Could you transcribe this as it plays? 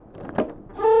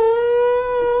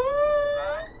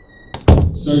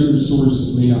Cite your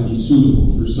sources may not be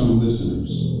suitable for some listeners.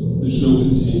 The show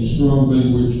contains strong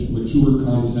language, mature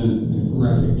content, and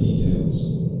graphic details.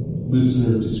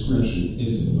 Listener discretion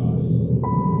is advised.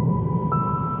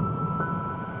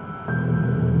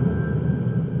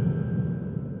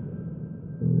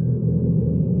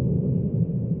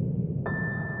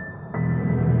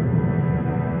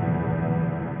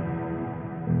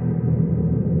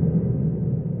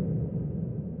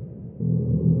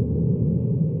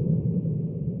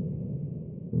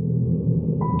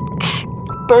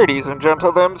 Ladies and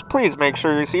gentlemen, please make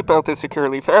sure your seatbelt is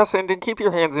securely fastened and keep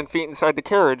your hands and feet inside the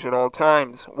carriage at all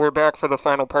times. We're back for the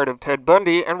final part of Ted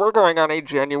Bundy, and we're going on a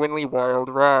genuinely wild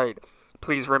ride.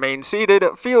 Please remain seated,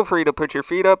 feel free to put your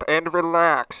feet up, and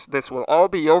relax. This will all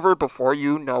be over before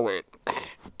you know it.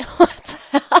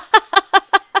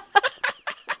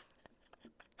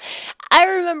 I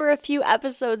remember a few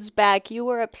episodes back, you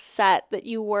were upset that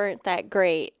you weren't that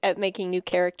great at making new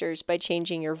characters by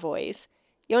changing your voice.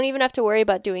 You don't even have to worry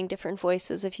about doing different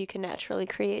voices if you can naturally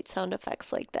create sound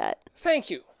effects like that. Thank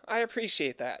you. I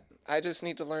appreciate that. I just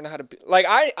need to learn how to be...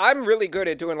 I'm really good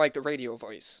at doing, the radio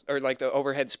voice. Or, the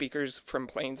overhead speakers from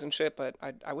planes and shit, but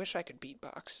I wish I could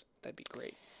beatbox. That'd be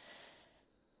great.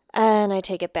 And I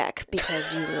take it back,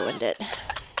 because you ruined it.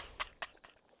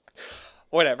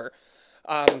 Whatever.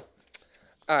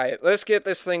 Alright, let's get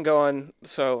this thing going.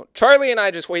 So, Charlie and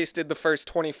I just wasted the first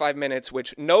 25 minutes,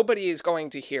 which nobody is going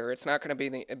to hear. It's not going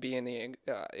to be in the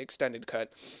extended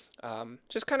cut.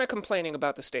 Just kind of complaining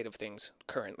about the state of things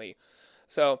currently.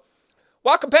 So,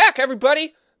 welcome back,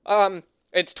 everybody!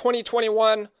 It's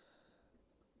 2021.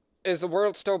 Is the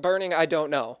world still burning? I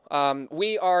don't know. I'm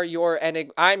your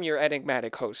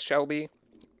enigmatic host, Shelby.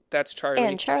 That's Charlie.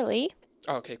 And Charlie.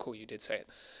 Okay, cool, you did say it.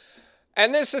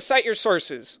 And this is Cite Your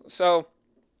Sources. So,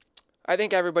 I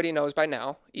think everybody knows by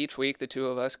now, each week the two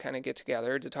of us kind of get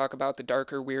together to talk about the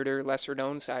darker, weirder,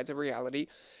 lesser-known sides of reality.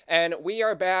 And we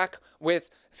are back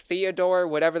with Theodore,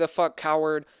 whatever the fuck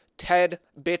coward, Ted,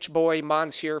 bitch boy,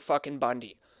 Monsieur fucking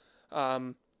Bundy.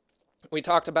 We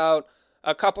talked about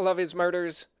a couple of his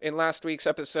murders in last week's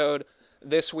episode.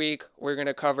 This week, we're going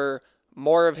to cover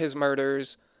more of his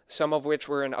murders, some of which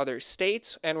were in other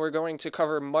states, and we're going to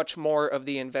cover much more of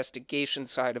the investigation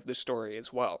side of the story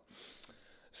as well.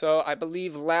 So I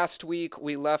believe last week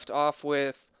we left off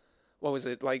with,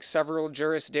 several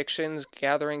jurisdictions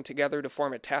gathering together to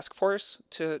form a task force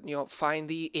to, find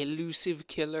the elusive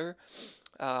killer.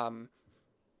 Oh,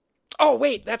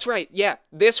 wait, that's right. Yeah,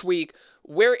 this week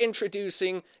we're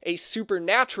introducing a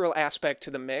supernatural aspect to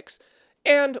the mix,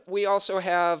 and we also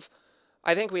have,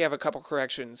 I think we have a couple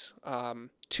corrections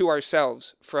to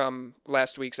ourselves from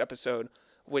last week's episode,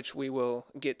 which we will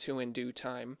get to in due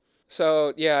time.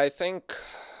 So, yeah, I think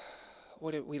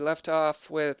we left off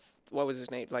with, what was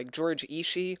his name? George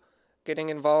Ishii getting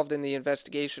involved in the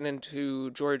investigation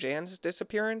into George Ann's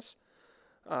disappearance.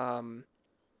 And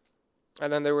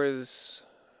then there was...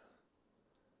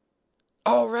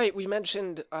 Oh, right, we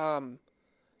mentioned,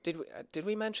 did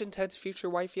we mention Ted's future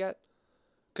wife yet?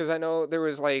 Because I know there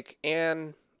was,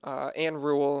 Anne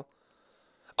Rule.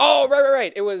 Oh,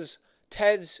 right. It was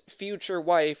Ted's future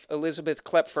wife, Elizabeth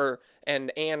Klepfer,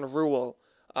 and Anne Rule,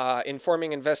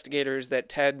 informing investigators that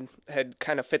Ted had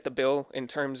kind of fit the bill in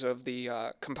terms of the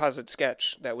composite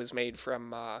sketch that was made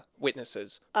from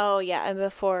witnesses. Oh, yeah, and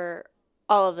before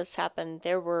all of this happened,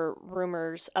 there were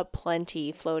rumors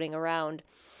aplenty floating around.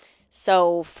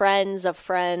 So friends of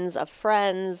friends of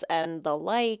friends and the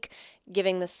like,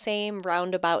 giving the same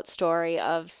roundabout story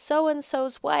of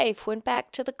so-and-so's wife went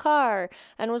back to the car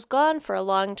and was gone for a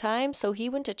long time, so he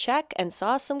went to check and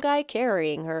saw some guy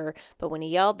carrying her, but when he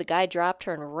yelled, the guy dropped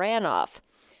her and ran off.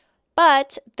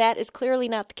 But that is clearly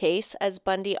not the case, as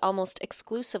Bundy almost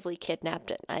exclusively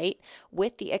kidnapped at night,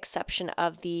 with the exception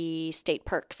of the state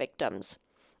park victims.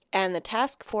 And the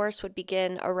task force would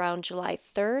begin around July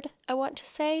 3rd, I want to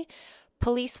say.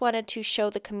 Police wanted to show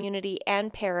the community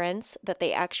and parents that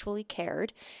they actually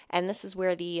cared, and this is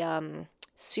where the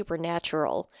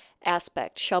supernatural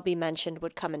aspect Shelby mentioned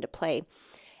would come into play.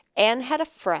 Anne had a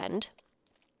friend,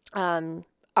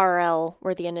 RL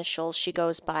were the initials she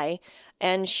goes by,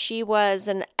 and she was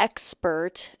an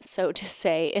expert, so to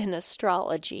say, in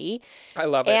astrology. I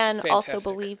love it. And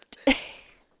Fantastic.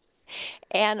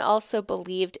 Anne also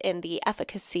believed in the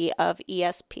efficacy of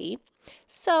ESP.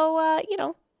 So,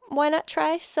 why not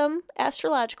try some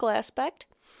astrological aspect?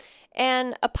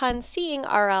 And upon seeing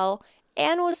RL,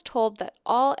 Anne was told that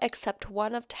all except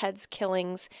one of Ted's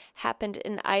killings happened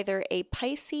in either a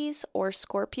Pisces or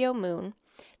Scorpio moon.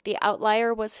 The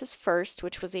outlier was his first,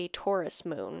 which was a Taurus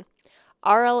moon.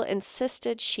 RL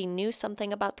insisted she knew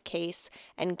something about the case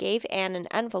and gave Anne an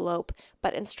envelope,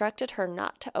 but instructed her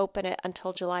not to open it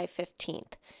until July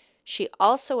 15th. She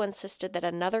also insisted that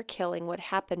another killing would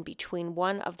happen between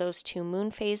one of those two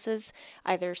moon phases,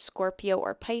 either Scorpio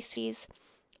or Pisces,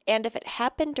 and if it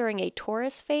happened during a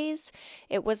Taurus phase,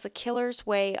 it was the killer's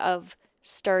way of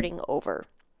starting over.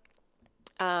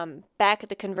 Back at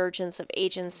the convergence of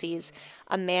agencies,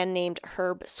 a man named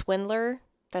Herb Swindler.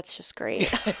 That's just great.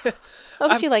 How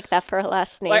would you like that for a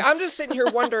last name? Like, I'm just sitting here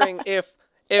wondering if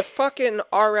fucking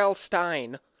R.L.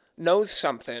 Stein knows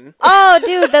something. Oh,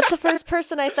 dude, that's the first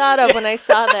person I thought of when I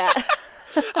saw that.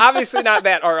 Obviously not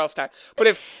that R.L. Stein. But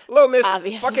if Little Miss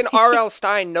Obviously. fucking R.L.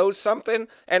 Stein knows something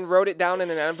and wrote it down in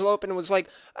an envelope and was like,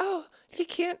 oh, you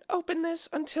can't open this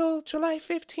until July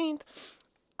 15th.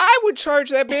 I would charge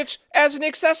that bitch as an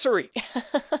accessory.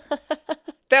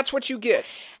 That's what you get.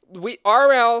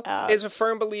 RL is a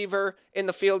firm believer in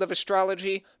the field of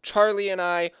astrology. Charlie and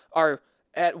I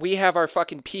we have our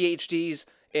fucking PhDs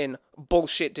in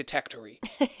bullshit detectory.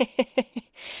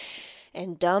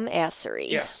 And dumb assery.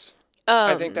 Yes.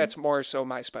 I think that's more so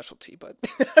my specialty, but...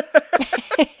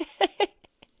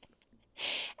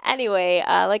 Anyway,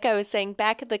 like I was saying,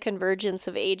 back at the convergence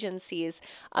of agencies,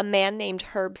 a man named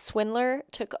Herb Swindler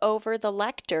took over the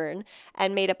lectern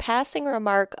and made a passing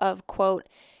remark of, quote,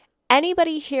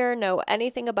 anybody here know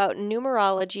anything about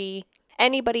numerology?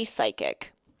 Anybody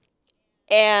psychic?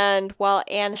 And while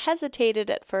Anne hesitated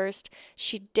at first,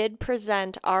 she did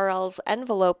present RL's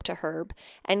envelope to Herb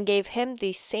and gave him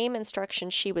the same instruction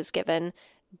she was given,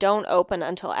 don't open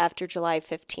until after July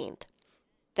 15th.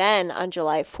 Then, on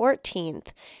July 14th,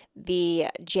 the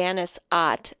Janice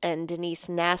Ott and Denise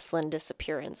Naslin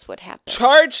disappearance would happen.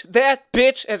 Charge that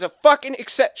bitch as a fucking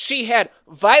She had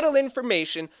vital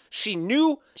information. She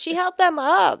knew... She held them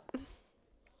up.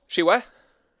 She what?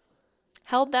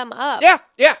 Held them up.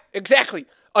 Yeah, exactly.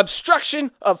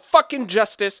 Obstruction of fucking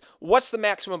justice. What's the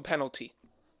maximum penalty?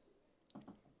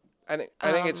 I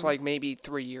think it's like maybe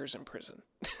 3 years in prison.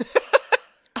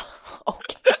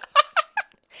 Okay.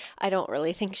 I don't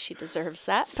really think she deserves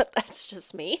that, but that's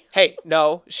just me. Hey,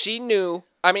 no, she knew.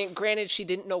 I mean, granted, she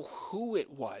didn't know who it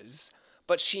was,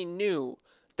 but she knew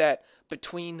that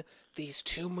between these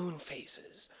two moon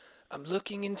phases, I'm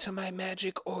looking into my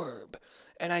magic orb,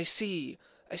 and I see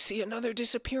another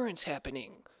disappearance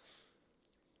happening.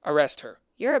 Arrest her.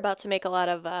 You're about to make a lot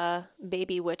of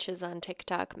baby witches on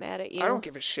TikTok mad at you. I don't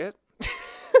give a shit.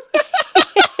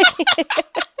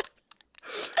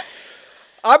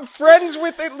 I'm friends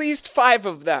with at least 5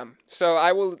 of them, so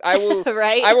I will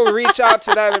Right? I will reach out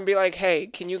to them and be like, hey,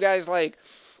 can you guys like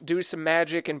do some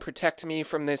magic and protect me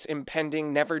from this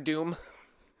impending never doom?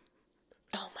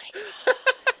 Oh my god.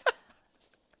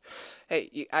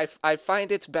 Hey, I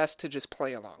find it's best to just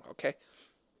play along, okay?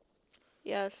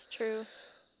 Yes, true.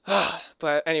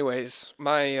 But anyways,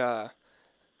 my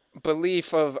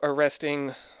belief of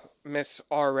arresting Miss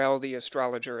RL the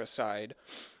astrologer aside,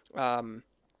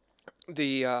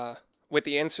 with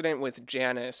the incident with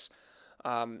Janice,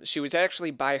 she was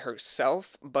actually by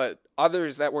herself, but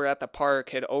others that were at the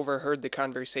park had overheard the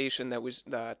conversation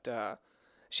that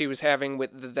she was having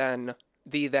with the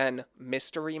then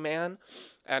mystery man,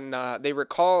 and they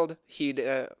recalled he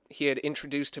had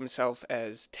introduced himself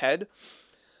as Ted,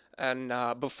 and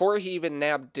before he even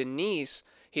nabbed Denise,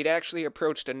 he'd actually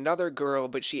approached another girl,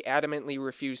 but she adamantly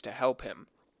refused to help him.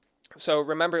 So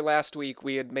remember last week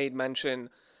we had made mention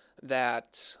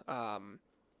that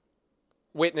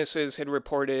witnesses had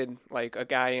reported like a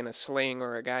guy in a sling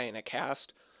or a guy in a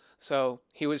cast. So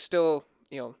he was still,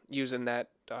 using that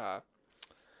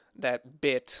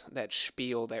bit, that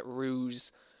spiel, that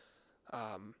ruse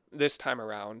this time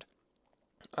around.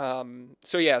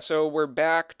 So we're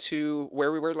back to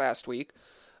where we were last week.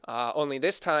 Only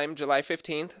this time, July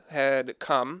 15th had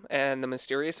come and the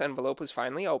mysterious envelope was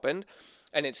finally opened.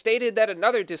 And it stated that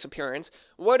another disappearance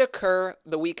would occur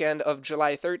the weekend of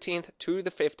July 13th to the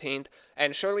 15th,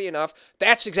 and surely enough,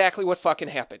 that's exactly what fucking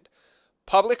happened.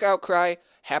 Public outcry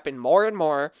happened more and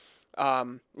more,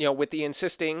 with the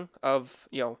insisting of,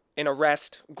 an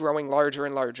arrest growing larger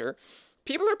and larger.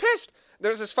 People are pissed.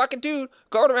 There's this fucking dude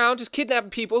going around just kidnapping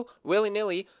people,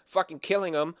 willy-nilly, fucking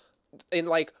killing them in,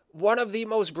 like, one of the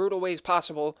most brutal ways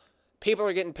possible. People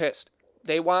are getting pissed.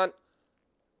 They want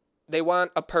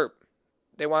a perp.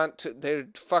 They're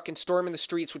fucking storming the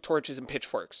streets with torches and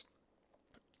pitchforks.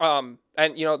 And,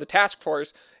 the task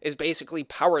force is basically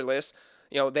powerless.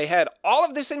 They had all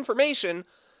of this information,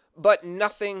 but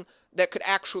nothing that could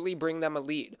actually bring them a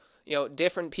lead.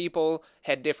 Different people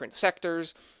had different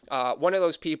sectors. One of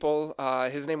those people,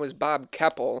 his name was Bob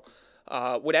Keppel,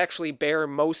 would actually bear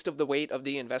most of the weight of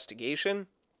the investigation.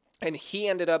 And he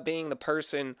ended up being the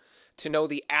person to know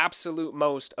the absolute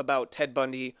most about Ted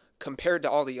Bundy compared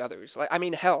to all the others. Like, I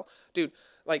mean, hell, dude,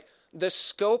 like the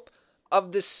scope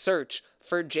of the search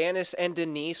for Janice and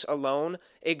Denise alone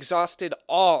exhausted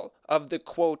all of the,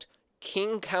 quote,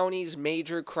 King County's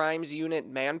major crimes unit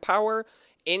manpower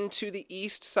into the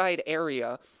East Side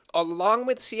area, along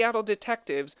with Seattle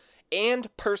detectives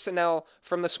and personnel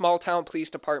from the small town police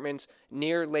departments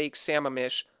near Lake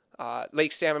Sammamish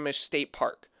State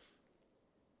Park.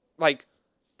 Like,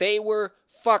 they were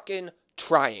fucking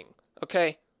trying,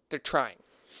 okay? They're trying.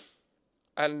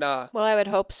 And, well, I would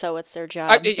hope so. It's their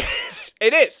job.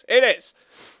 It is.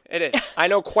 I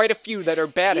know quite a few that are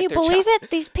bad at their job. Can you believe it?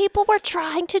 These people were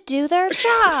trying to do their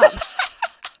job.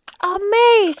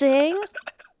 Amazing.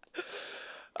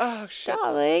 Oh, shit.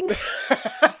 Darling.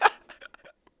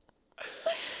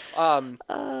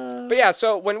 But yeah,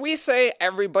 so when we say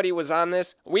everybody was on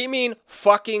this, we mean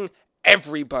fucking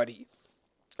everybody.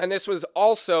 And this was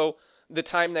also the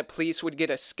time that police would get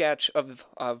a sketch of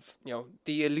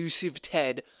the elusive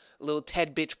Ted, little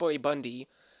Ted bitch boy Bundy,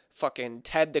 fucking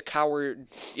Ted the Coward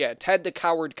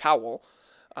Cowell.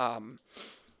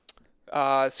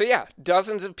 So yeah,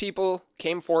 dozens of people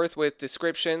came forth with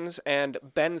descriptions, and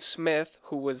Ben Smith,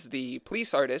 who was the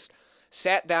police artist,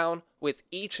 sat down with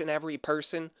each and every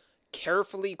person,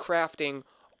 carefully crafting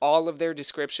all of their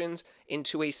descriptions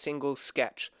into a single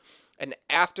sketch. And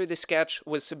after the sketch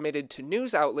was submitted to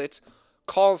news outlets,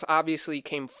 calls obviously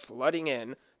came flooding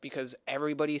in because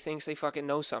everybody thinks they fucking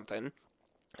know something.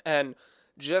 And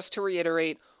just to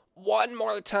reiterate one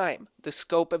more time the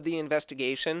scope of the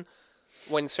investigation,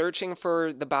 when searching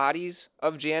for the bodies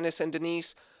of Janice and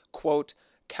Denise, quote,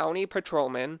 county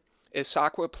patrolmen,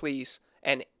 Issaquah police,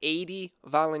 and 80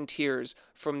 volunteers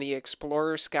from the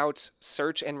Explorer Scouts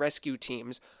search and rescue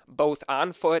teams, both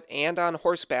on foot and on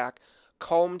horseback,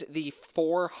 combed the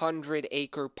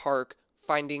 400-acre park,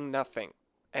 finding nothing,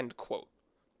 end quote.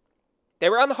 They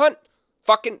were on the hunt.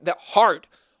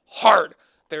 Hard.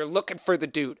 They're looking for the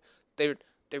dude. They're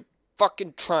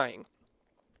fucking trying.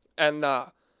 And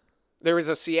there was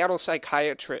a Seattle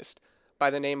psychiatrist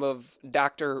by the name of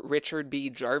Dr. Richard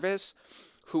B. Jarvis,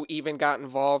 who even got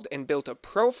involved and built a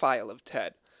profile of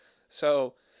Ted.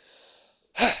 So,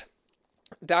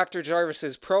 Dr.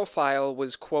 Jarvis's profile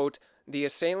was, quote, the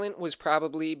assailant was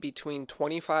probably between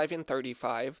 25 and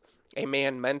 35, a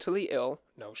man mentally ill,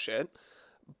 no shit,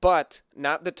 but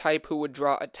not the type who would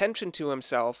draw attention to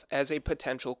himself as a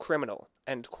potential criminal,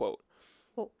 end quote.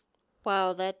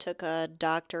 Wow, that took a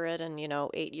doctorate and,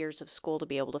 8 years of school to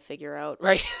be able to figure out.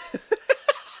 Right.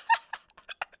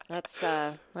 That's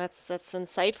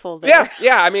insightful there.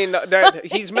 Yeah, I mean,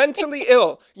 he's mentally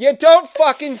ill. You don't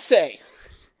fucking say.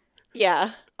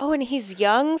 Yeah. Oh, and he's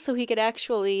young, so he could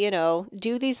actually,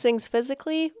 do these things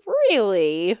physically?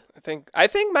 Really? I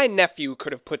think my nephew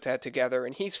could have put that together,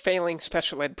 and he's failing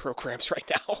special ed programs right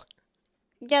now.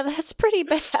 Yeah, that's pretty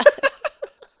bad.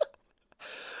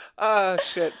 Oh,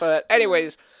 shit. But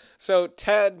anyways, so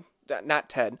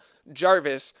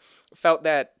Jarvis felt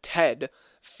that Ted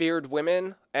feared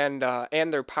women and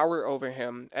their power over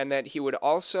him, and that he would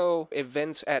also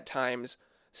evince at times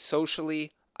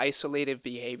socially isolated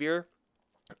behavior.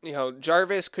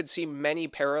 Jarvis could see many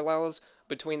parallels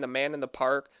between the man in the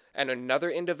park and another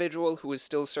individual who was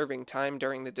still serving time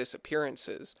during the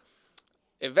disappearances.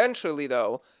 Eventually,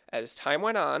 though, as time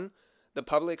went on, the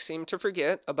public seemed to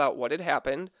forget about what had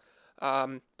happened,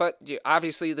 but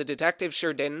obviously the detective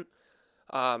sure didn't.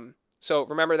 So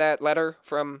remember that letter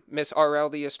from Miss R.L.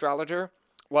 the astrologer?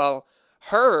 Well,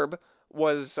 Herb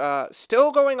was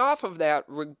still going off of that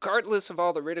regardless of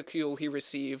all the ridicule he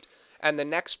received, and the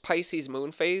next Pisces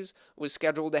moon phase was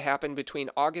scheduled to happen between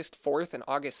August 4th and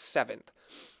August 7th.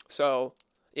 So,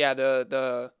 yeah,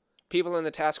 the people in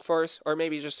the task force, or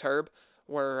maybe just Herb,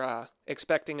 were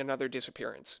expecting another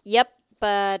disappearance. Yep,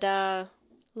 but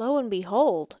lo and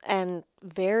behold, and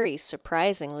very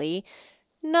surprisingly,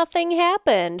 nothing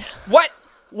happened. What?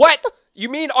 You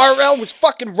mean RL was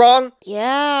fucking wrong?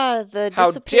 Yeah,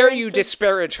 How dare you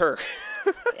disparage her?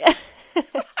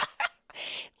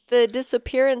 The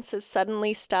disappearances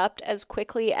suddenly stopped as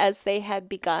quickly as they had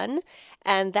begun,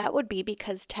 and that would be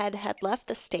because Ted had left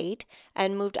the state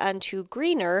and moved on to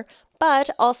greener, but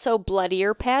also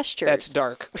bloodier pastures. That's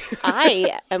dark.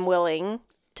 I am willing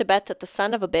to bet that the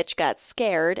son of a bitch got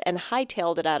scared and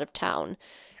hightailed it out of town.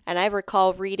 And I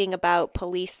recall reading about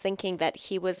police thinking that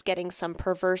he was getting some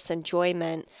perverse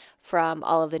enjoyment from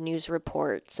all of the news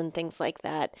reports and things like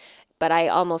that. But I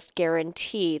almost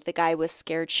guarantee the guy was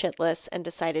scared shitless and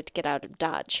decided to get out of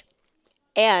Dodge.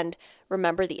 And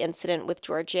remember the incident with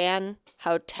Georgianne?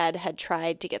 How Ted had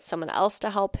tried to get someone else to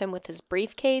help him with his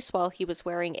briefcase while he was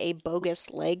wearing a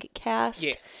bogus leg cast?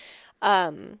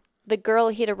 Yeah. The girl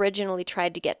he'd originally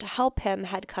tried to get to help him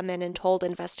had come in and told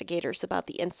investigators about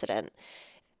the incident.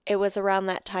 It was around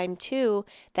that time, too,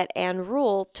 that Anne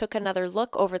Rule took another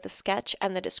look over the sketch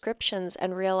and the descriptions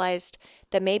and realized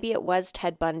that maybe it was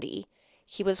Ted Bundy.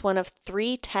 He was one of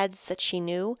 3 Teds that she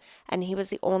knew, and he was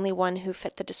the only one who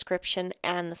fit the description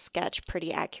and the sketch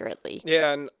pretty accurately.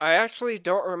 Yeah, and I actually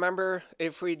don't remember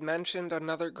if we'd mentioned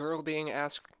another girl being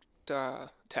asked to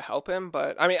help him,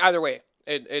 but, I mean, either way,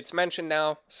 it's mentioned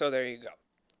now, so there you go.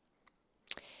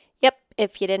 Yep,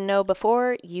 if you didn't know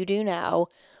before, you do now.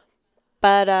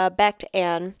 But back to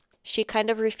Anne. She kind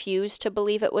of refused to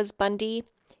believe it was Bundy.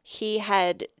 He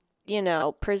had,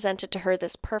 presented to her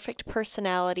this perfect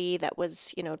personality that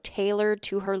was, tailored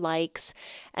to her likes,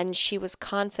 and she was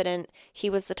confident he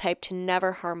was the type to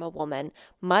never harm a woman,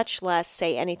 much less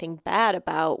say anything bad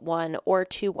about one or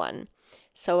to one.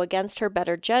 So against her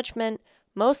better judgment,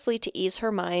 mostly to ease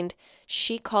her mind,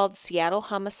 she called Seattle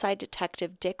homicide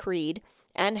detective Dick Reed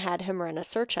and had him run a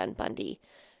search on Bundy.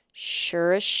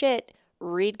 Sure as shit,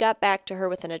 Reed got back to her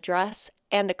with an address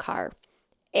and a car.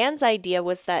 Anne's idea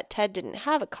was that Ted didn't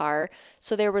have a car,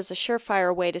 so there was a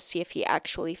surefire way to see if he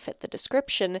actually fit the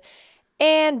description,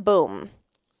 and boom,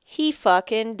 he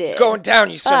fucking did. Going down,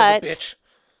 you son of a bitch.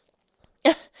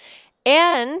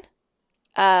 Anne,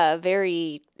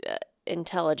 very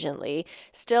intelligently,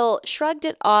 still shrugged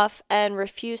it off and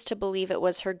refused to believe it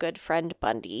was her good friend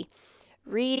Bundy.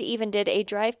 Reed even did a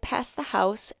drive past the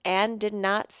house and did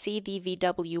not see the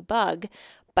VW bug,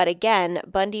 but again,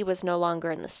 Bundy was no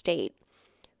longer in the state.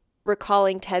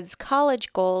 Recalling Ted's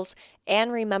college goals, Anne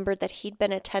remembered that he'd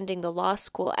been attending the law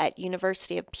school at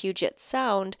University of Puget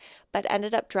Sound, but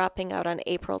ended up dropping out on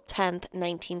April 10th,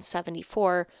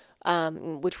 1974,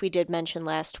 which we did mention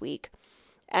last week.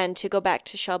 And to go back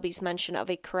to Shelby's mention of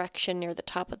a correction near the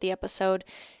top of the episode,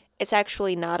 it's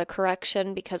actually not a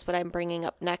correction because what I'm bringing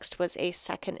up next was a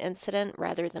second incident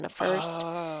rather than a first. Oh,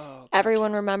 gotcha.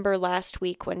 Everyone remember last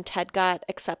week when Ted got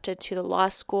accepted to the law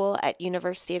school at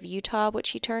University of Utah,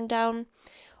 which he turned down?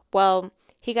 Well,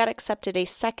 he got accepted a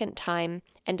second time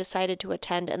and decided to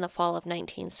attend in the fall of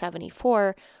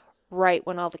 1974, right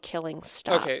when all the killings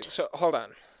stopped. Okay, so hold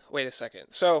on. Wait a second.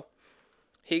 So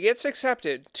he gets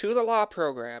accepted to the law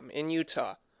program in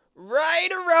Utah right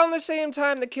around the same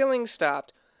time the killings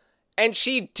stopped. And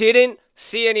she didn't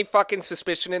see any fucking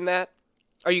suspicion in that?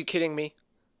 Are you kidding me?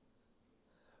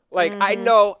 Like, I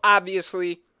know,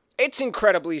 obviously, it's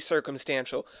incredibly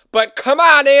circumstantial. But come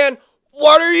on, Anne!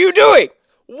 What are you doing?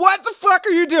 What the fuck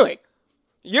are you doing?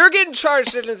 You're getting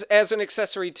charged as an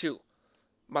accessory too,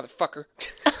 motherfucker.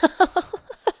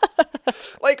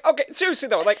 Like, okay, seriously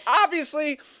though, like,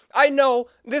 obviously, I know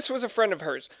this was a friend of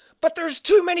hers. But there's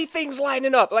too many things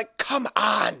lining up. Like, come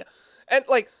on! And,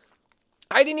 like,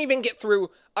 I didn't even get through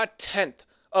a 20th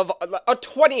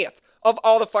of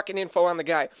all the fucking info on the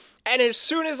guy. And as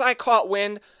soon as I caught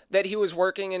wind that he was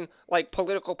working in, like,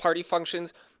 political party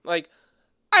functions, like,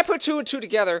 I put 2 and 2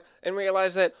 together and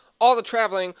realized that all the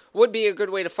traveling would be a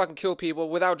good way to fucking kill people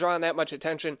without drawing that much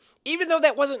attention, even though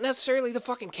that wasn't necessarily the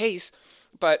fucking case.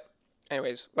 But,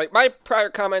 anyways, like, my prior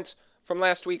comments from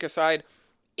last week aside,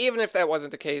 even if that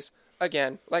wasn't the case,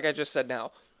 again, like I just said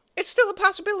now, it's still a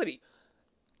possibility.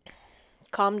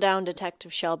 Calm down,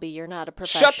 Detective Shelby. You're not a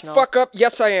professional. Shut the fuck up.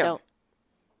 Yes, I am.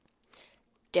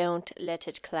 Don't let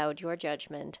it cloud your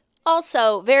judgment.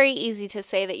 Also, very easy to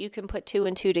say that you can put 2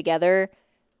 and 2 together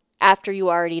after you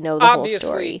already know the whole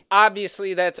story.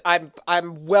 Obviously,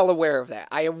 I'm well aware of that.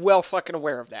 I am well fucking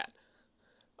aware of that.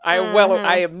 I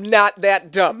am not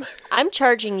that dumb. I'm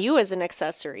charging you as an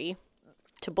accessory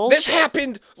to bullshit. This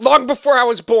happened long before I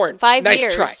was born. 5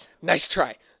 years. Nice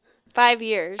try. 5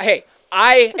 years. Hey,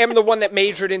 I am the one that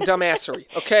majored in dumbassery,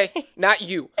 okay? Not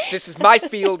you. This is my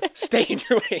field. Stay in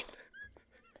your lane.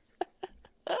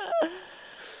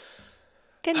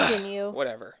 Continue.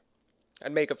 Whatever.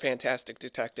 I'd make a fantastic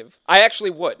detective. I actually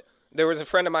would. There was a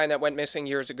friend of mine that went missing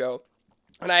years ago,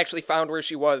 and I actually found where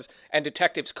she was, and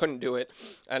detectives couldn't do it.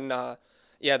 And,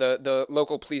 the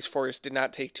local police force did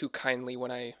not take too kindly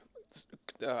when I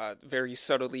very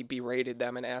subtly berated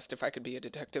them and asked if I could be a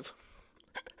detective.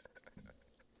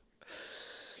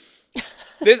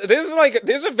 This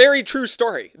is a very true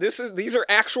story. These are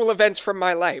actual events from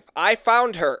my life. I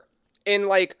found her in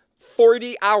like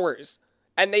 40 hours,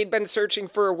 and they'd been searching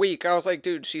for a week. I was like,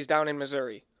 dude, she's down in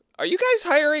Missouri. Are you guys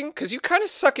hiring? Because you kind of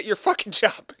suck at your fucking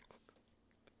job.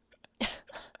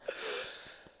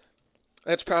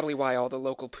 That's probably why all the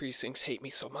local precincts hate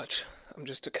me so much. I'm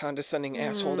just a condescending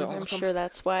asshole to all I'm of them. sure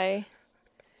that's why.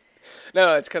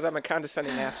 No, it's because I'm a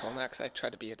condescending asshole, not because I try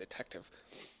to be a detective.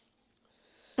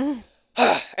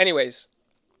 Anyways,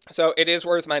 so it is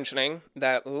worth mentioning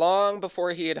that long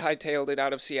before he had hightailed it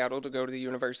out of Seattle to go to the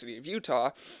University of Utah,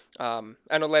 and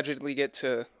allegedly get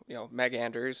to, Meg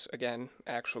Anders, again,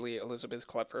 actually Elizabeth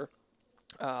Klepfer,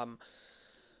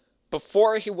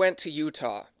 before he went to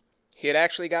Utah, he had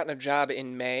actually gotten a job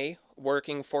in May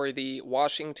working for the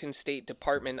Washington State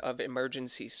Department of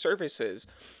Emergency Services,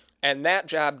 and that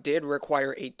job did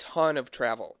require a ton of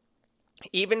travel.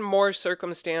 Even more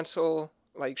circumstantial,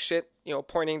 like shit,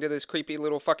 pointing to this creepy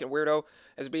little fucking weirdo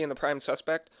as being the prime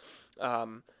suspect.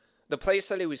 The place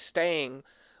that he was staying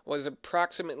was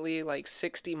approximately like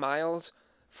 60 miles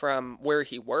from where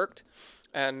he worked,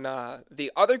 and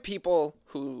the other people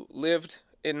who lived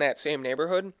in that same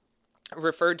neighborhood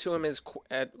referred to him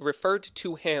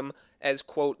as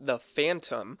quote the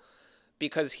Phantom,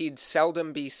 because he'd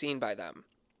seldom be seen by them.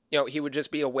 He would just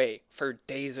be away for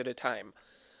days at a time.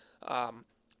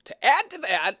 To add to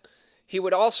that, he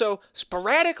would also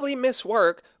sporadically miss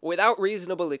work without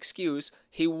reasonable excuse.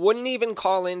 He wouldn't even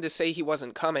call in to say he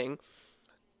wasn't coming.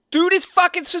 Dude is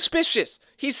fucking suspicious.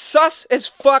 He's sus as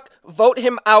fuck. Vote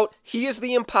him out. He is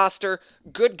the imposter.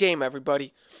 Good game,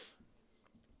 everybody.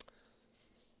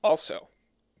 Also,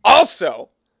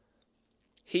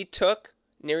 he took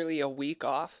nearly a week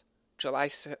off, July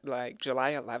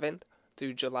 11th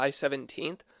through July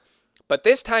 17th. But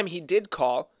this time he did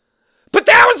call. But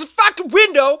that was a fucking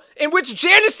window in which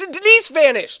Janice and Denise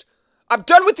vanished. I'm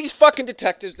done with these fucking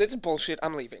detectives. This is bullshit.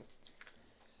 I'm leaving.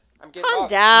 Calm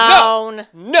down.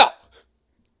 No.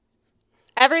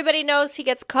 Everybody knows he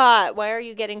gets caught. Why are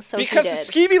you getting so Because heated?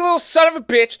 the skeevy little son of a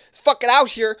bitch is fucking out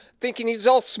here thinking he's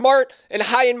all smart and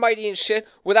high and mighty and shit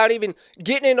without even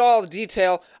getting into all the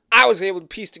detail. I was able to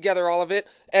piece together all of it,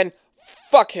 and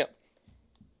fuck him.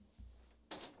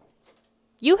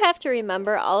 You have to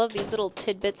remember all of these little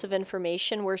tidbits of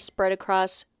information were spread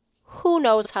across who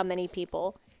knows how many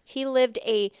people. He lived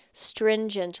a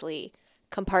stringently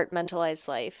compartmentalized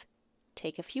life.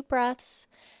 Take a few breaths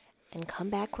and come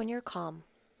back when you're calm,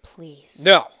 please.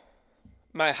 No.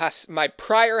 My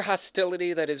prior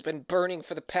hostility that has been burning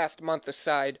for the past month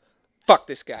aside, fuck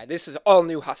this guy. This is all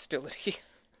new hostility.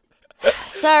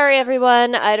 Sorry,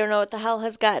 everyone. I don't know what the hell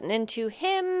has gotten into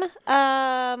him.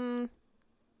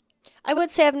 I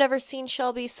would say I've never seen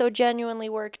Shelby so genuinely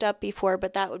worked up before,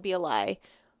 but that would be a lie.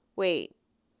 Wait.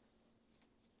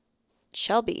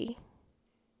 Shelby,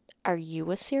 are you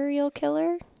a serial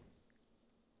killer?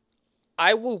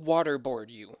 I will waterboard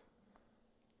you.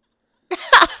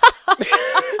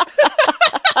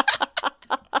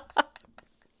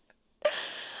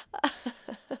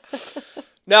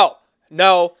 No.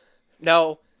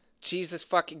 Jesus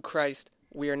fucking Christ.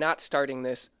 We are not starting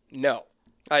this. No.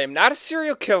 I am not a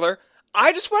serial killer.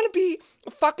 I just want to be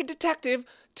a fucking detective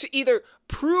to either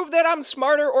prove that I'm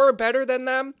smarter or better than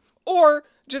them, or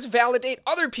just validate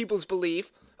other people's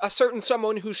belief, a certain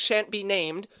someone who shan't be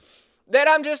named, that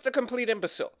I'm just a complete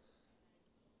imbecile.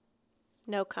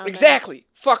 No comment. Exactly.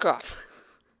 Fuck off.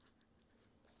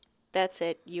 That's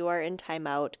it. You are in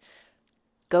timeout.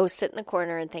 Go sit in the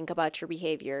corner and think about your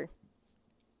behavior.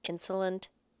 Insolent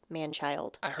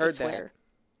man-child. I heard swear. that.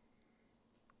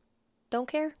 Don't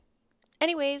care.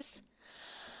 Anyways.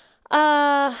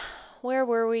 Where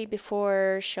were we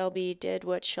before Shelby did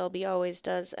what Shelby always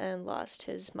does and lost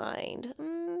his mind?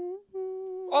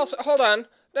 Also, hold on.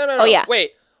 No. Oh, yeah.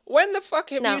 Wait. When the fuck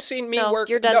have you seen me work?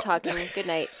 You're done talking. Good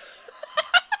night.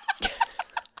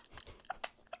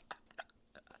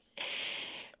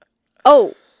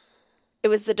 Oh, it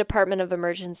was the Department of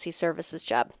Emergency Services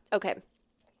job. Okay.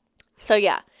 So,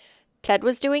 yeah, Ted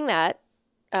was doing that.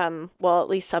 Well, at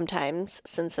least sometimes,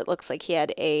 since it looks like he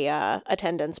had a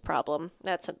attendance problem.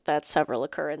 That's several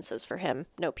occurrences for him.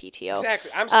 No PTO.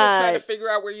 Exactly. I'm still trying to figure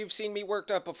out where you've seen me worked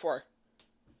up before.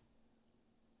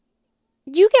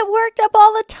 You get worked up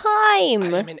all the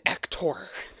time. I'm an actor.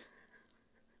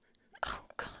 Oh,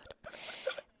 God.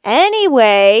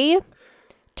 Anyway,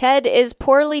 Ted is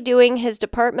poorly doing his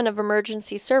Department of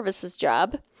Emergency Services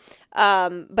job,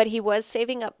 but he was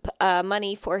saving up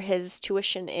money for his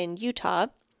tuition in Utah.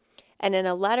 And in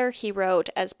a letter he wrote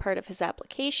as part of his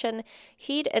application,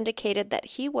 he'd indicated that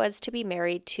he was to be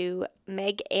married to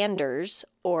Meg Anders,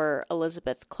 or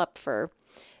Elizabeth Klepfer,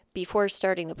 before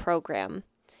starting the program.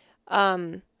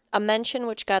 A mention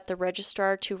which got the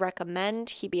registrar to recommend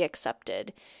he be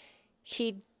accepted.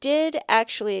 He did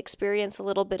actually experience a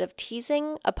little bit of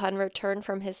teasing upon return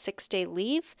from his 6-day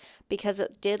leave because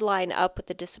it did line up with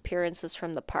the disappearances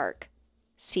from the park.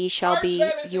 See, Shelby,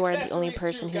 you are the only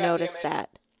person who noticed that.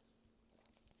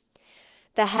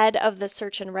 The head of the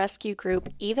search and rescue group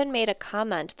even made a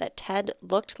comment that Ted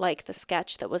looked like the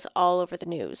sketch that was all over the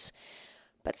news.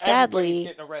 But Everybody's sadly,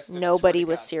 getting arrested, I nobody swear to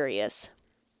was God. serious.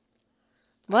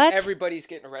 What? Everybody's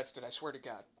getting arrested, I swear to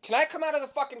God. Can I come out of the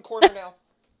fucking corner now?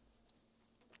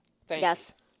 Thank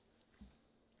Yes.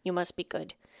 You must be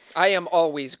good. you. I am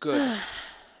always good.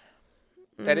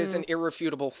 That is an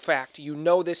irrefutable fact. You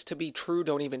know this to be true.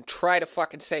 Don't even try to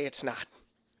fucking say it's not.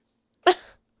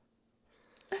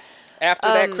 After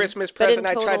that Christmas but in present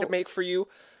I tried to total- make for you,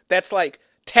 that's like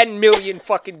 10 million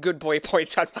fucking good boy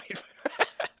points on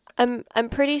my... I'm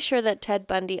pretty sure that Ted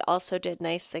Bundy also did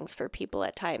nice things for people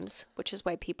at times, which is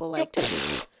why people liked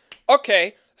him.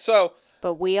 Okay, so...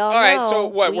 But we all All right, know. so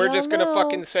what? we We're all just gonna know.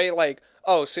 fucking say like,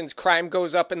 oh, since crime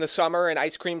goes up in the summer and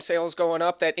ice cream sales going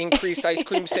up, that increased ice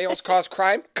cream sales cause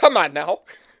crime? Come on now.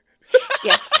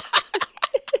 Yes.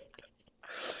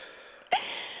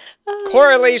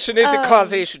 Correlation isn't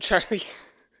causation, Charlie.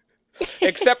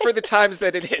 Except for the times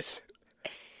that it is.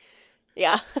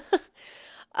 Yeah.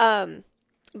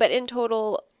 But in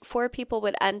total, 4 people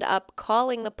would end up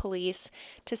calling the police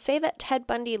to say that Ted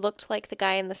Bundy looked like the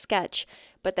guy in the sketch,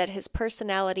 but that his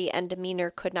personality and demeanor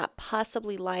could not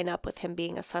possibly line up with him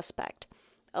being a suspect.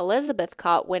 Elizabeth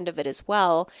caught wind of it as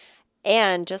well,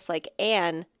 and just like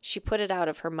Anne, she put it out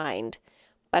of her mind.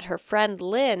 But her friend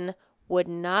Lynn would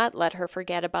not let her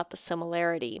forget about the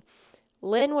similarity.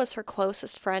 Lynn was her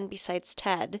closest friend besides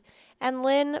Ted, and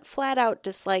Lynn flat out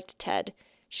disliked Ted.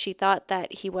 She thought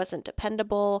that he wasn't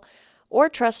dependable or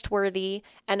trustworthy,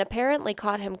 and apparently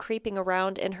caught him creeping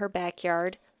around in her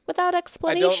backyard without I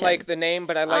explanation. don't like the name,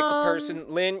 but I like the person.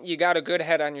 Lynn, you got a good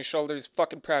head on your shoulders.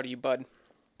 Fucking proud of you, bud.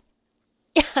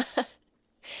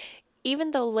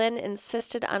 Even though Lynn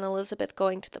insisted on Elizabeth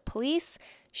going to the police,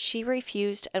 she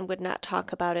refused and would not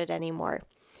talk about it anymore.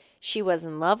 She was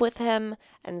in love with him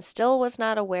and still was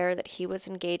not aware that he was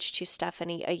engaged to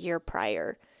Stephanie a year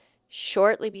prior.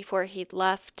 Shortly before he'd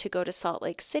left to go to Salt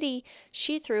Lake City,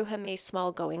 she threw him a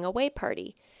small going-away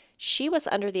party. She was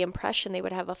under the impression they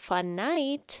would have a fun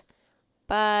night,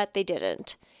 but they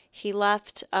didn't. He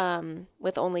left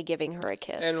with only giving her a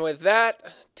kiss. And with that,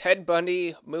 Ted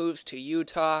Bundy moves to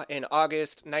Utah in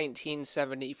August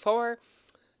 1974,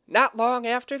 not long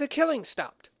after the killing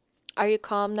stopped. Are you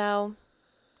calm now?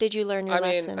 Did you learn your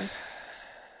lesson?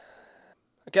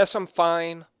 I guess I'm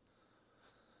fine.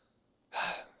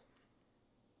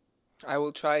 I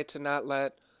will try to not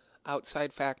let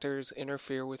outside factors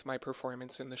interfere with my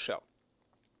performance in the show.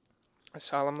 I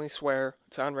solemnly swear,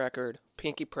 it's on record,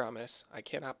 pinky promise, I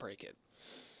cannot break it.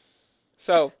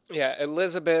 So, yeah,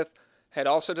 Elizabeth had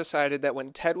also decided that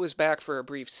when Ted was back for a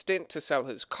brief stint to sell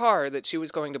his car, that she was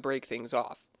going to break things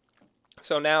off.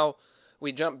 So now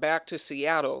we jump back to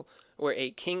Seattle, where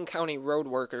a King County road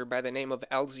worker by the name of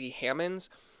Elsie Hammonds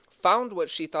found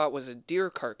what she thought was a deer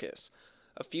carcass.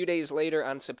 A few days later,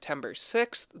 on September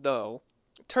 6th, though,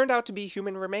 it turned out to be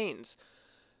human remains.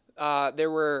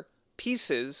 There were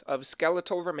pieces of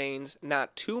skeletal remains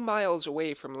not 2 miles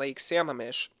away from Lake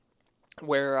Sammamish,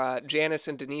 where Janice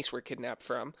and Denise were kidnapped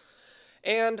from.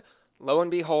 And lo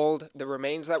and behold, the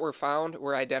remains that were found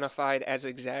were identified as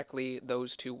exactly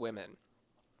those 2 women.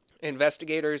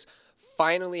 Investigators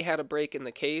finally had a break in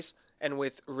the case, and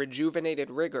with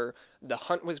rejuvenated rigor, the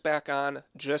hunt was back on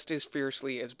just as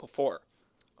fiercely as before.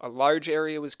 A large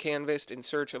area was canvassed in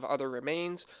search of other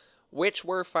remains, which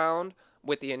were found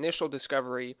with the initial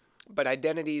discovery, but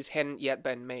identities hadn't yet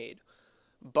been made.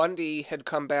 Bundy had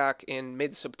come back in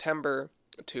mid-September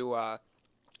to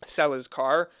sell his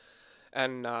car,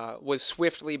 and was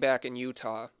swiftly back in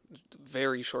Utah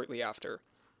very shortly after.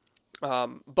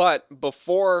 But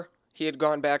before he had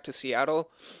gone back to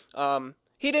Seattle,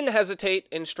 he didn't hesitate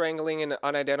in strangling an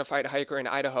unidentified hiker in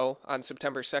Idaho on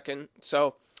September 2nd,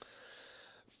 so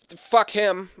fuck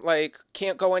him, like,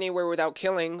 can't go anywhere without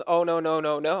killing, oh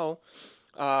no.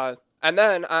 And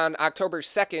then on October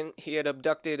 2nd, he had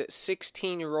abducted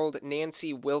 16-year-old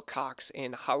Nancy Wilcox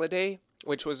in Holiday,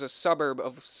 which was a suburb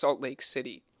of Salt Lake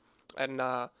City. And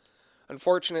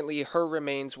unfortunately, her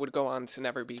remains would go on to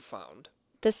never be found.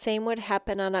 The same would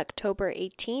happen on October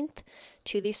 18th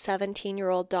to the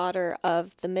 17-year-old daughter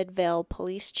of the Midvale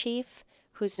police chief,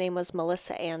 whose name was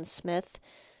Melissa Ann Smith.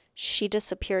 She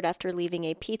disappeared after leaving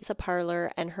a pizza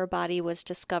parlor, and her body was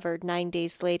discovered 9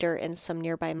 days later in some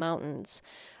nearby mountains.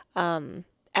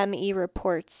 ME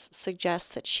reports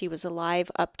suggest that she was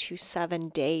alive up to 7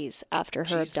 days after her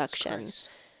Jesus abduction. Christ.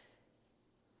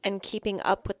 And keeping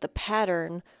up with the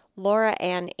pattern, Laura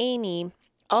Ann Amy,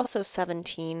 also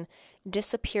 17,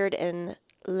 disappeared in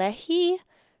Lehi,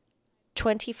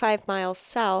 25 miles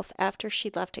south, after she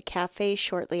left a cafe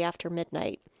shortly after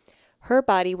midnight. her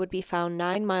body would be found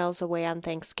 9 miles away on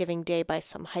Thanksgiving Day by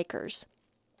some hikers.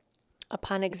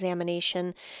 Upon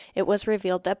examination, it was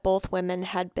revealed that both women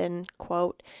had been,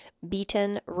 quote,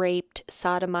 beaten, raped,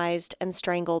 sodomized, and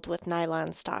strangled with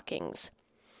nylon stockings.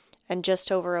 And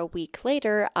just over a week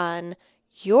later, on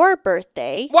your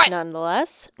birthday,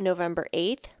 nonetheless, November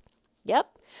 8th,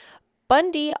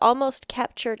 Bundy almost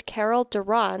captured Carol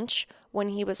DaRonch when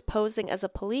he was posing as a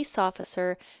police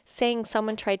officer, saying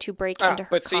someone tried to break into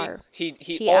her car. See,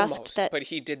 he almost, asked that, but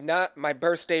he did not. My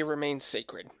birthday remains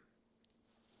sacred.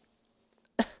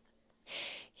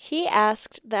 He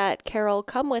asked that Carol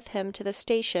come with him to the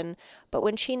station, but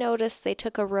when she noticed they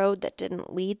took a road that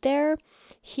didn't lead there,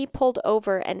 he pulled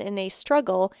over and in a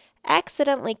struggle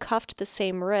accidentally cuffed the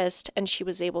same wrist, and she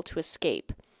was able to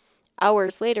escape.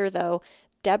 Hours later, though,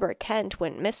 Deborah Kent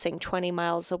went missing 20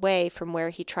 miles away from where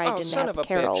he tried to nab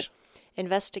Carol.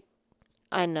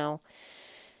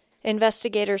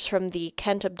 Investigators from the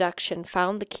Kent abduction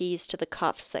found the keys to the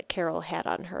cuffs that Carol had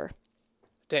on her.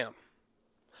 Damn.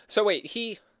 So wait,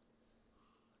 he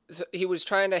was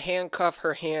trying to handcuff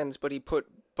her hands, but he put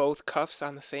both cuffs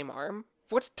on the same arm?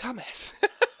 What a dumbass.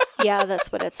 Yeah, that's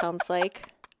what it sounds like.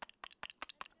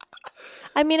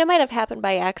 I mean, it might have happened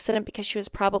by accident because she was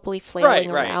probably flailing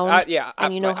around.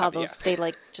 And you know how those, they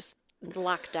like just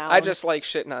lock down. I just like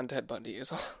shitting on Ted Bundy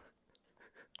is all.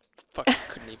 Fucking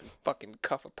couldn't even fucking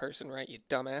cuff a person, right, you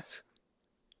dumbass?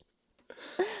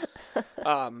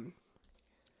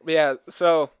 Yeah,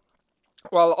 so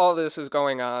while all this is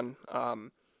going on,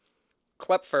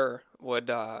 Klepfer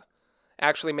would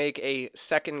actually make a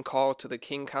second call to the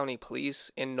King County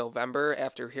Police in November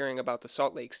after hearing about the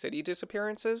Salt Lake City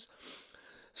disappearances.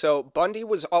 So Bundy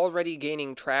was already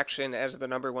gaining traction as the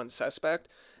number one suspect,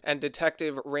 and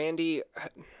Detective Randy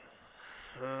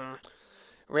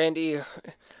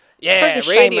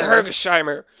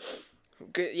Hergesheimer.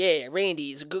 Good, yeah,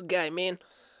 Randy's a good guy, man.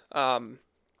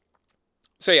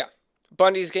 So yeah,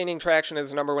 Bundy's gaining traction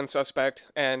as the number one suspect,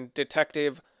 and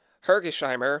Detective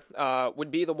Hergesheimer would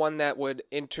be the one that would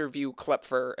interview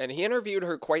Klepfer, and he interviewed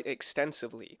her quite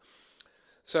extensively.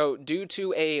 So, due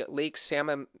to a Lake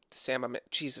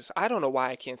Jesus, I don't know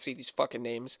why I can't see these fucking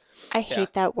names. I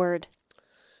hate that word.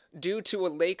 Due to a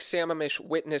Lake Sammamish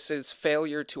witness's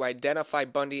failure to identify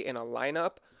Bundy in a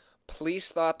lineup,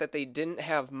 police thought that they didn't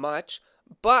have much,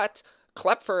 but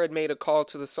Klepfer had made a call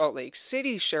to the Salt Lake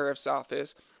City Sheriff's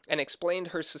Office and explained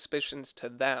her suspicions to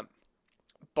them.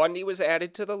 Bundy was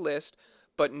added to the list,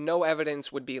 but no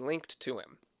evidence would be linked to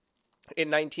him. In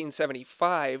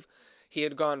 1975, he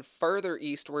had gone further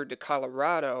eastward to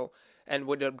Colorado and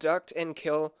would abduct and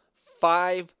kill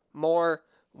 5 more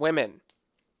women.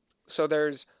 So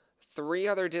there's 3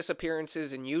 other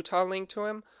disappearances in Utah linked to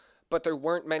him, but there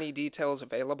weren't many details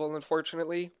available,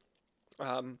 unfortunately.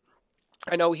 I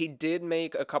know he did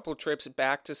make a couple trips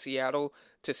back to Seattle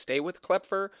to stay with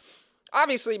Klepfer.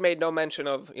 Obviously made no mention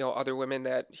of, other women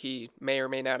that he may or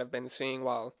may not have been seeing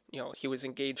while, he was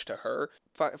engaged to her.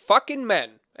 Fucking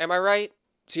men, am I right?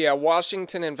 So yeah,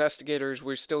 Washington investigators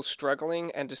were still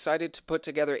struggling and decided to put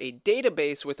together a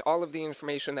database with all of the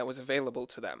information that was available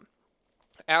to them.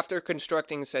 After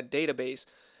constructing said database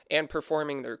and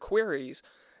performing their queries,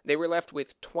 they were left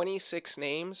with 26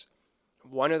 names.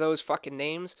 One of those fucking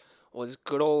names was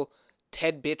good old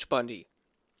Ted Bitch Bundy.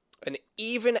 And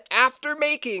even after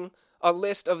making a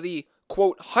list of the,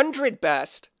 quote, 100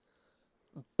 best,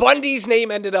 Bundy's name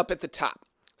ended up at the top.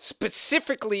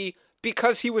 Specifically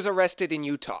because he was arrested in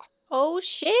Utah. Oh,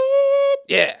 shit.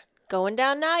 Yeah. Going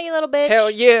down now, you little bitch. Hell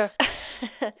yeah.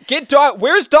 Get Dog.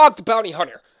 Where's Dog the Bounty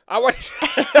Hunter? I want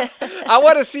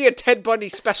to see a Ted Bundy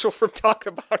special from Dog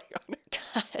the Bounty Hunter.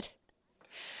 God.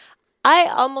 I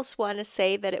almost want to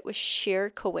say that it was sheer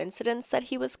coincidence that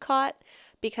he was caught,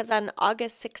 because on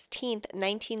August 16th,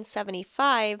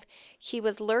 1975, he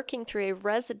was lurking through a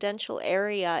residential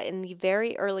area in the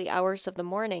very early hours of the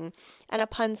morning, and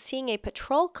upon seeing a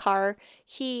patrol car,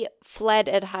 he fled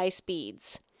at high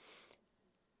speeds.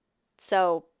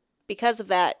 So, because of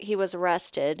that, he was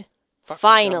arrested,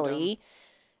 finally,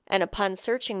 and upon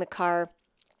searching the car,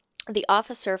 the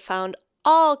officer found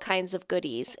all kinds of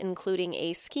goodies, including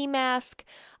a ski mask,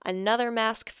 another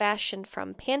mask fashioned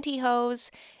from pantyhose,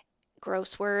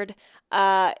 gross word,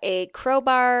 a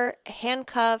crowbar,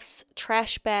 handcuffs,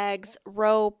 trash bags,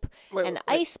 rope,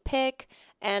 ice pick,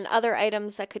 and other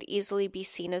items that could easily be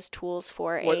seen as tools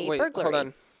for a burglary. Hold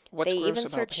on. What's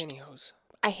gross about pantyhose?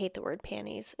 I hate the word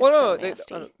panties. It's so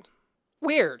nasty.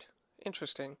 Weird.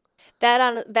 Interesting.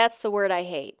 That's the word I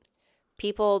hate.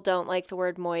 People don't like the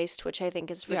word moist, which I think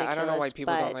is ridiculous. Yeah, I don't know why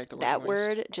people don't like the word that moist.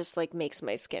 word just like makes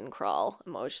my skin crawl.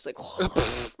 I'm always just like,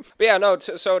 But yeah, no,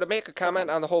 so to make a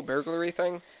comment on the whole burglary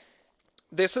thing,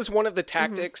 this is one of the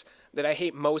tactics that I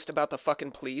hate most about the fucking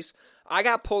police. I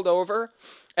got pulled over,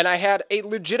 and I had a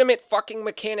legitimate fucking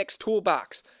mechanic's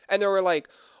toolbox. And they were like,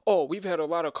 oh, we've had a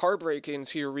lot of car break-ins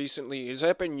here recently. Has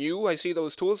that been you? I see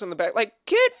those tools in the back. Like,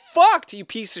 get fucked, you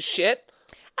piece of shit.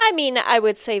 I mean, I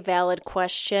would say valid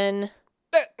question.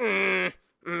 Dude,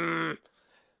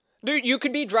 you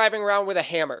could be driving around with a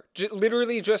hammer.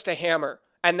 Literally just a hammer.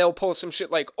 And they'll pull some shit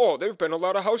like, oh, there've been a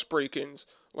lot of house break-ins.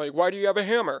 Like, why do you have a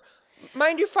hammer?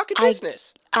 Mind your fucking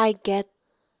business. I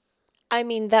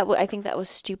mean, I think that was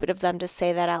stupid of them to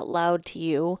say that out loud to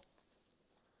you.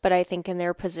 But I think in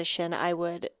their position, I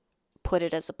would put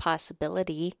it as a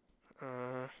possibility.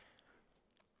 I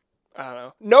don't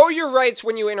know. Know your rights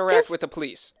when you interact with the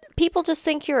police. People just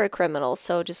think you're a criminal,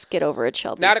 so just get over it,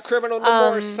 Shelby. Not a criminal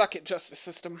no more. Suck it, justice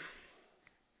system.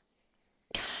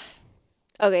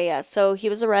 Okay, yeah, so he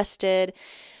was arrested.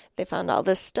 They found all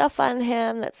this stuff on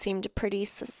him that seemed pretty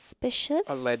suspicious.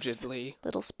 Allegedly.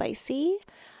 Little spicy.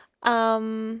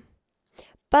 But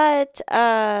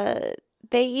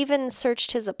they even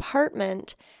searched his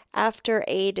apartment after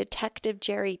a detective,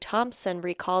 Jerry Thompson,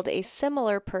 recalled a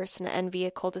similar person and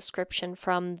vehicle description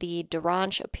from the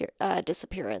Duranch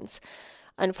disappearance.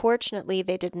 Unfortunately,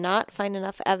 they did not find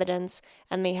enough evidence,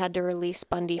 and they had to release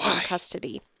Bundy from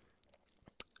custody.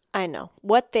 I know.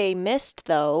 What they missed,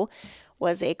 though,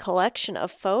 was a collection of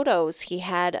photos he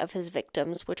had of his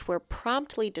victims, which were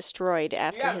promptly destroyed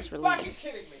after his release.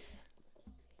 Fucking kidding me.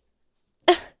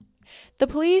 The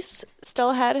police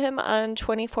still had him on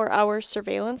 24-hour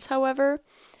surveillance, however,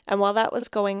 and while that was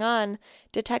going on,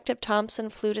 Detective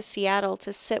Thompson flew to Seattle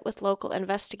to sit with local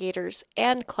investigators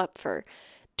and Klepfer.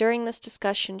 During this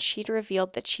discussion, she'd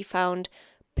revealed that she found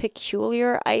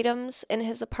peculiar items in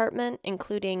his apartment,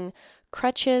 including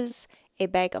crutches, a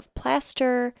bag of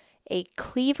plaster, a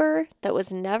cleaver that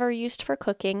was never used for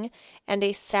cooking, and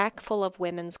a sack full of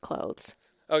women's clothes.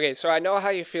 Okay, so I know how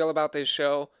you feel about this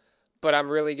show, but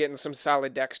I'm really getting some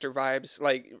solid Dexter vibes.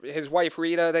 Like, his wife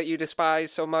Rita that you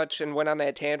despise so much and went on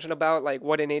that tangent about, like,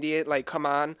 what an idiot, like, come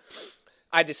on.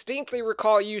 I distinctly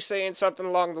recall you saying something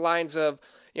along the lines of,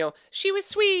 you know, she was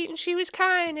sweet and she was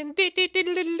kind and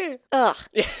Ugh.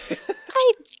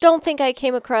 I don't think I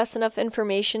came across enough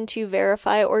information to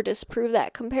verify or disprove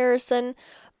that comparison,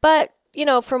 but, you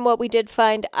know, from what we did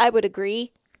find, I would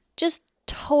agree. Just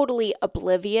totally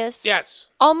oblivious. Yes.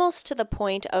 Almost to the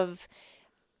point of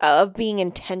being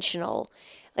intentional.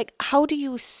 Like, how do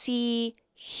you see,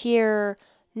 hear,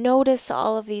 notice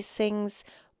all of these things,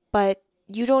 but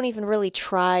you don't even really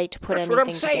try to put anything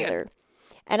together?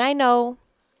 And I know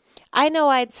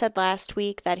I'd said last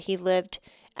week that he lived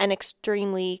an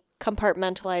extremely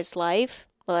compartmentalized life.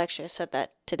 Well, actually, I said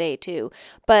that today too.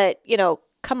 But, you know,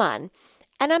 come on.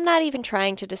 And I'm not even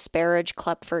trying to disparage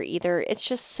Klepfer either. It's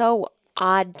just so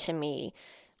odd to me.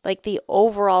 Like, the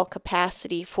overall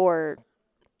capacity for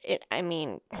it, I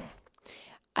mean,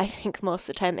 I think most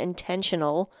of the time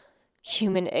intentional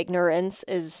human ignorance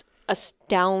is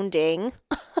astounding.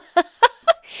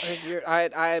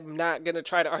 I'm not going to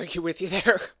try to argue with you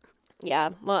there. Yeah,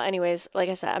 well, anyways, like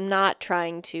I said, I'm not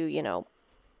trying to, you know,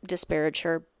 disparage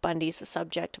her. Bundy's the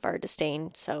subject of our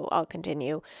disdain, so I'll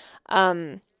continue.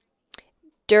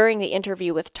 During the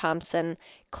interview with Thompson,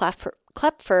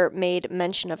 Klepfer made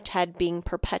mention of Ted being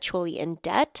perpetually in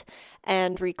debt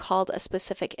and recalled a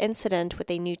specific incident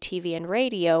with a new TV and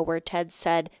radio where Ted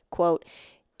said, quote,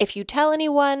 "If you tell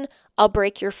anyone, I'll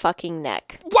break your fucking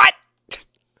neck." What?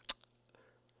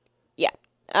 Yeah.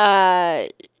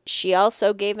 She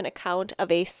also gave an account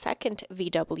of a second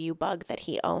VW Bug that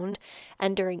he owned,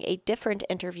 and during a different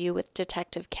interview with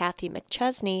Detective Kathy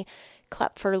McChesney,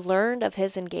 Klepfer learned of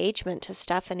his engagement to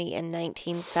Stephanie in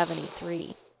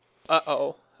 1973.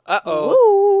 Uh-oh.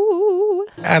 Ooh.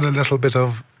 Add a little bit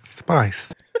of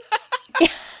spice.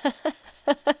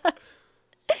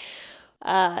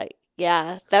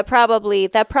 Yeah, that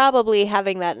probably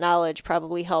having that knowledge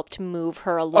probably helped move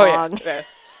her along. Oh,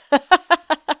 yeah.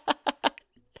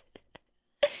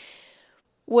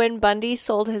 When Bundy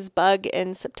sold his Bug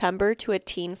in September to a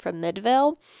teen from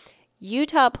Midvale,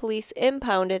 Utah police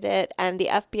impounded it and the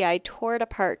FBI tore it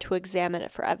apart to examine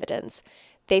it for evidence.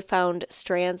 They found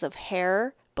strands of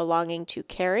hair belonging to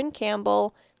Karen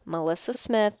Campbell, Melissa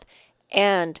Smith,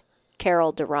 and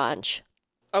Carol Duranch.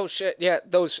 Oh shit! Yeah,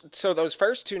 those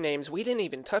first two names, we didn't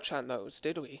even touch on those,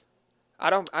 did we? I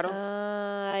don't. I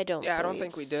don't. Yeah, I don't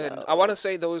think we did. So. I want to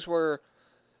say those were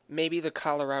maybe the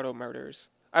Colorado murders.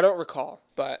 I don't recall,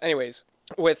 but anyways,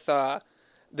 with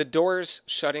the doors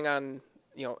shutting on,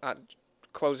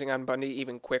 closing on Bundy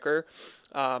even quicker,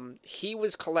 he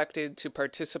was collected to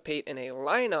participate in a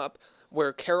lineup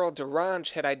where Carol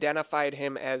DaRonch had identified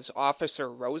him as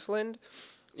Officer Roseland,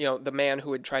 the man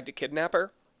who had tried to kidnap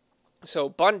her. So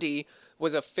Bundy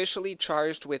was officially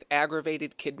charged with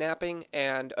aggravated kidnapping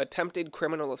and attempted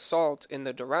criminal assault in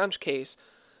the DaRonch case,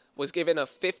 was given a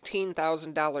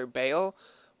 $15,000 bail,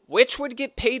 which would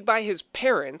get paid by his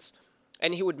parents,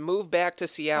 and he would move back to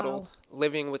Seattle,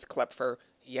 living with Klepfer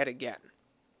yet again.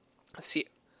 See,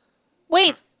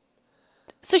 wait,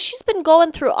 so she's been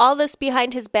going through all this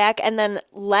behind his back and then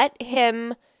let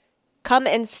him come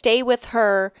and stay with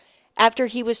her after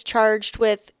he was charged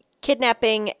with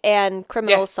kidnapping and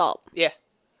criminal assault. Yeah.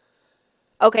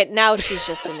 Okay, now she's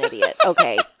just an idiot.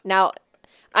 Okay, now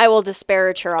I will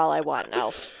disparage her all I want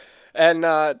now. And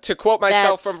to quote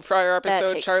myself from a prior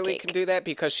episode, Charlie cake. can do that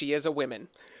because she is a woman.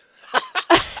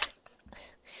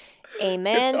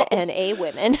 Amen and a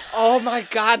women. Oh my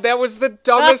god, that was the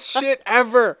dumbest shit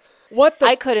ever. What the?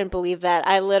 I couldn't believe that.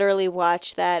 I literally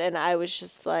watched that and I was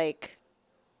just like,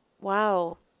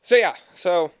 wow.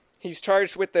 So he's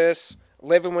charged with this,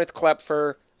 living with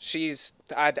Klepfer. She's,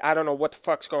 I don't know what the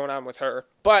fuck's going on with her.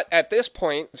 But at this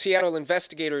point, Seattle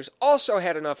investigators also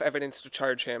had enough evidence to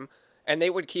charge him, and they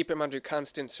would keep him under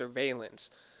constant surveillance.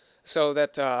 So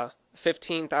that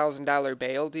 $15,000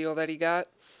 bail deal that he got,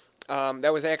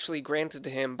 that was actually granted to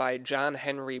him by John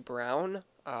Henry Brown,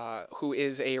 who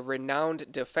is a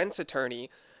renowned defense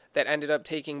attorney that ended up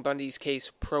taking Bundy's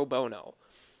case pro bono.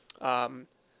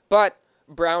 But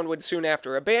Brown would soon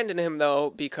after abandon him, though,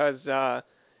 because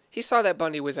he saw that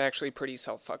Bundy was actually pretty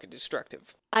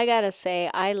self-fucking-destructive. I gotta say,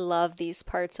 I love these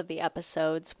parts of the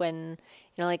episodes when,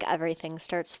 everything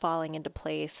starts falling into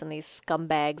place and these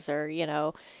scumbags are,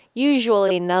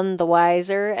 usually none the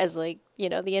wiser as, the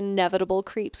inevitable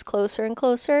creeps closer and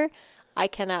closer. I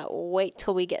cannot wait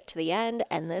till we get to the end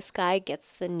and this guy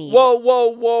gets the knee.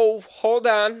 Whoa. Hold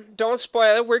on. Don't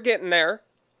spoil it. We're getting there.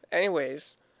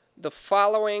 Anyways, the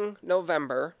following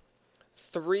November,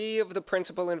 3 of the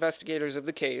principal investigators of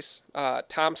the case,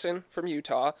 Thompson from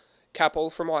Utah,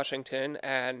 Keppel from Washington,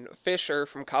 and Fisher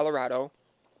from Colorado,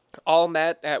 all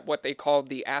met at what they called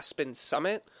the Aspen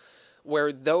Summit,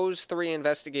 where those 3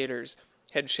 investigators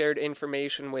had shared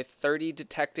information with 30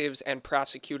 detectives and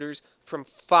prosecutors from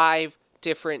 5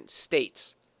 different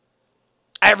states.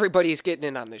 Everybody's getting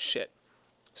in on this shit.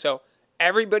 So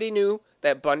everybody knew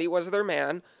that Bundy was their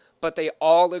man, but they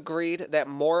all agreed that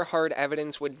more hard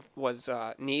evidence was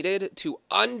needed to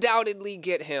undoubtedly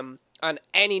get him on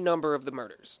any number of the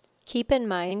murders. Keep in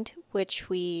mind, which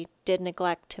we did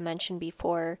neglect to mention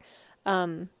before,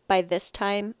 by this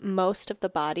time, most of the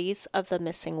bodies of the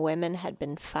missing women had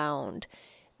been found.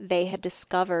 They had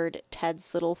discovered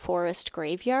Ted's little forest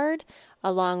graveyard,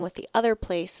 along with the other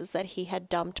places that he had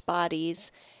dumped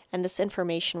bodies, and this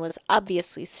information was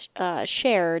obviously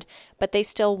shared, but they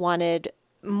still wanted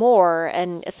more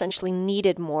and essentially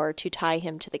needed more to tie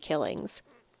him to the killings.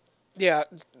 Yeah,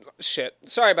 shit.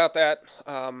 Sorry about that.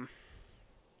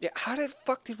 How the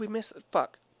fuck did we miss it?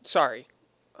 Fuck. Sorry.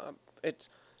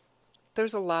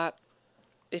 There's a lot.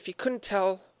 If you couldn't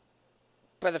tell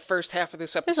by the first half of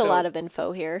this episode... There's a lot of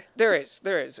info here. There is.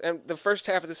 And the first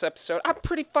half of this episode, I'm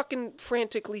pretty fucking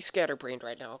frantically scatterbrained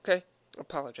right now, okay?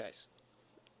 Apologize.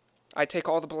 I take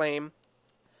all the blame.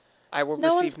 I will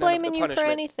receive none of the punishment. No one's blaming you for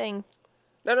anything.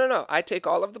 No. I take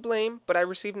all of the blame, but I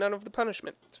receive none of the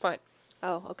punishment. It's fine.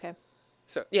 Oh, okay.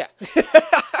 So, yeah.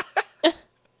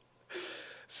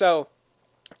 So,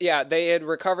 yeah, they had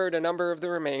recovered a number of the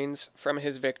remains from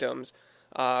his victims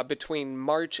between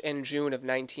March and June of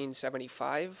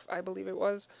 1975, I believe it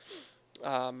was.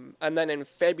 And then in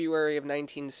February of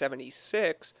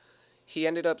 1976, he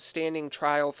ended up standing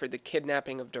trial for the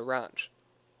kidnapping of DaRonch.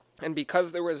 And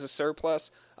because there was a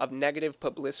surplus of negative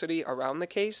publicity around the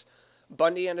case,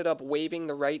 Bundy ended up waiving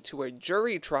the right to a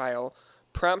jury trial,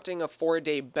 prompting a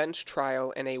 4-day bench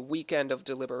trial and a weekend of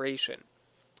deliberation.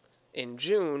 In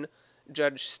June,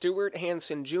 Judge Stuart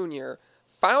Hansen Jr.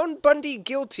 found Bundy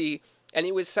guilty, and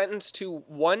he was sentenced to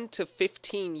 1 to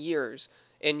 15 years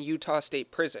in Utah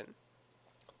State Prison.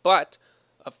 But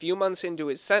a few months into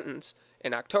his sentence,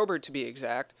 in October to be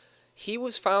exact, he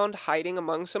was found hiding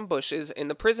among some bushes in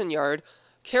the prison yard,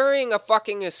 carrying a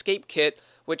fucking escape kit,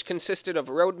 which consisted of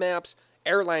road maps,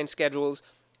 airline schedules,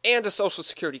 and a social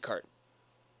security card.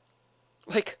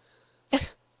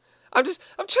 I'm trying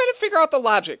to figure out the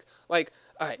logic. All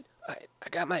right, I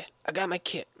got my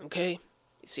kit, okay?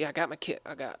 You see, I got my kit.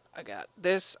 I got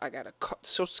this. I got a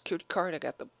social security card. I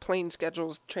got the plane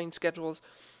schedules, train schedules.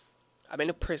 I'm in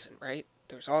a prison, right?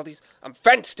 There's all these. I'm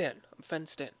fenced in.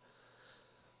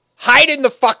 hide in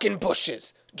the fucking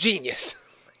bushes. Genius.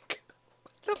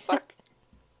 What the fuck?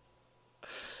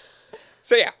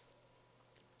 So yeah,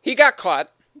 he got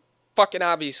caught, fucking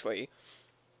obviously,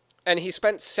 and he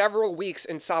spent several weeks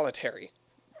in solitary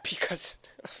because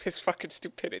of his fucking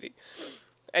stupidity.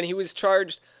 And he was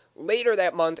charged later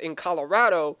that month in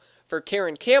Colorado for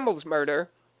Karen Campbell's murder,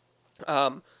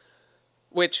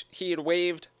 which he had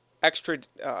waived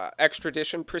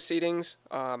extradition proceedings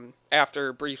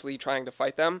after briefly trying to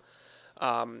fight them.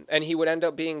 And he would end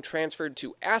up being transferred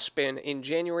to Aspen in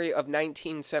January of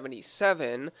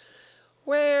 1977,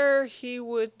 where he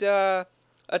would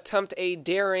attempt a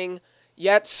daring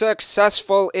yet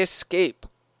successful escape.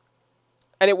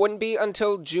 And it wouldn't be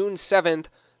until June 7th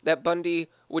that Bundy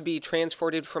would be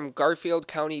transported from Garfield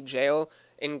County Jail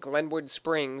in Glenwood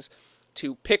Springs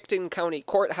to Picton County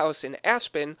Courthouse in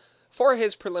Aspen for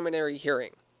his preliminary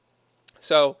hearing.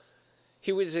 So,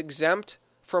 he was exempt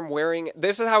from wearing...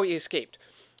 This is how he escaped.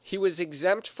 He was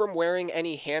exempt from wearing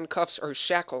any handcuffs or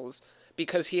shackles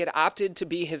because he had opted to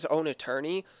be his own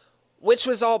attorney, which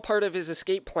was all part of his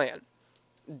escape plan.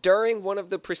 During one of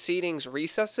the proceedings'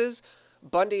 recesses,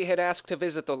 Bundy had asked to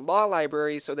visit the law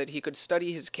library so that he could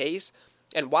study his case,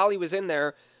 and while he was in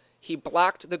there, he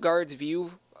blocked the guard's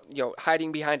view,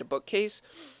 hiding behind a bookcase,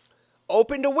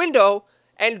 opened a window,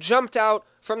 and jumped out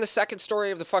from the second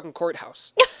story of the fucking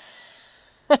courthouse.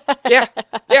 Yeah,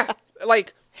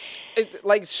 like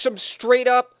some straight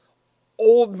up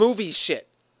old movie shit.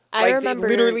 I remember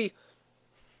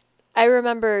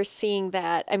seeing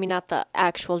that. I mean, not the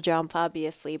actual jump,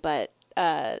 obviously, but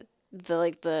the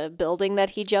building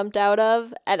that he jumped out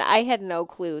of, and I had no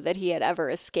clue that he had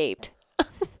ever escaped.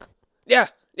 Yeah,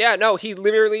 no, he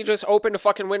literally just opened a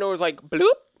fucking window and was like,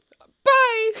 bloop,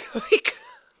 bye.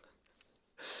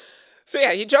 So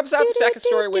yeah, he jumps out the second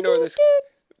story window of this...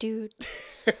 Dude.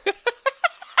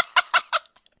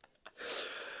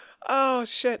 Oh,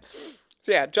 shit.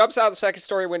 So yeah, jumps out the second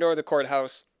story window of the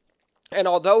courthouse. And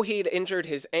although he'd injured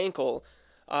his ankle,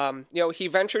 he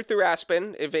ventured through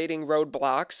Aspen, evading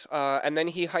roadblocks, and then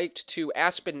he hiked to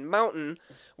Aspen Mountain,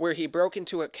 where he broke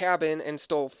into a cabin and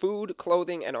stole food,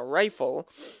 clothing, and a rifle.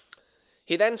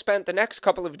 He then spent the next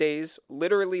couple of days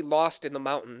literally lost in the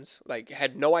mountains,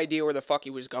 had no idea where the fuck he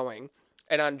was going.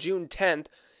 And on June 10th,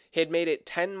 he had made it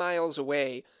 10 miles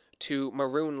away to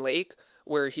Maroon Lake,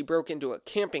 where he broke into a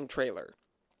camping trailer.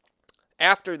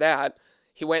 After that,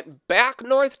 he went back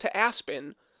north to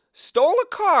Aspen, stole a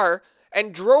car,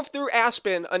 and drove through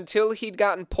Aspen until he'd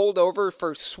gotten pulled over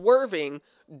for swerving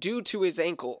due to his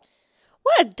ankle.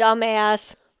 What a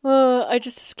dumbass. I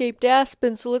just escaped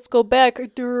Aspen, so let's go back.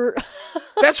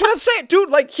 That's what I'm saying,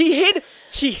 dude.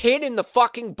 He hid in the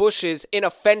fucking bushes in a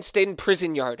fenced-in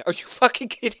prison yard. Are you fucking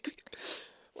kidding me?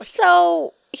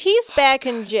 So, he's back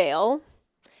in jail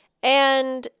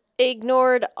and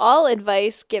ignored all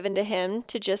advice given to him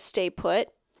to just stay put.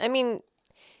 I mean,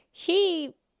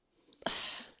 he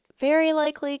very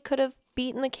likely could have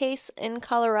beaten the case in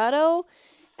Colorado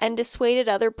and dissuaded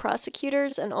other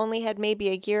prosecutors and only had maybe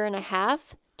a year and a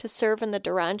half to serve in the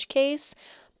Durange case.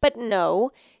 But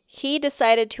no, he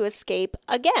decided to escape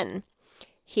again.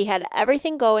 He had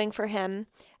everything going for him.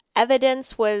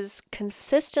 Evidence was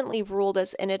consistently ruled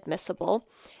as inadmissible,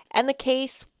 and the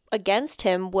case against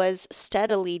him was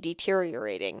steadily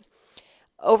deteriorating.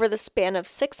 Over the span of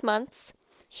 6 months,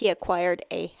 he acquired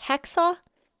a hacksaw,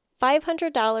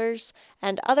 $500,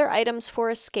 and other items for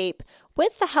escape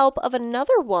with the help of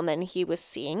another woman he was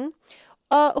seeing,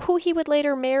 who he would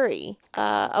later marry,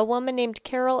 a woman named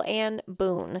Carol Ann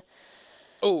Boone.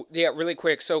 Oh, yeah, really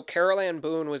quick. So Carol Ann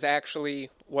Boone was actually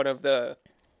one of the...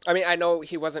 I mean, I know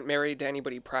he wasn't married to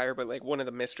anybody prior, but one of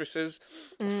the mistresses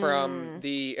from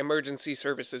the emergency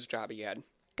services job he had.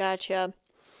 Gotcha.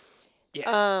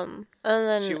 Yeah. And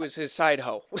then she was his side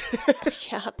hoe.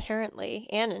 Yeah, apparently,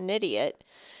 and an idiot.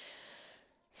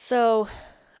 So,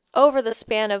 over the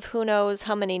span of who knows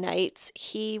how many nights,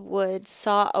 he would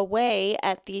saw away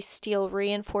at the steel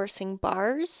reinforcing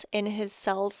bars in his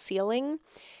cell's ceiling.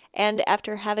 And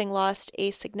after having lost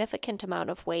a significant amount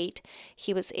of weight,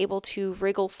 he was able to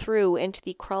wriggle through into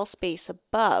the crawl space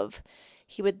above.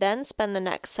 He would then spend the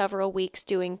next several weeks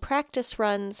doing practice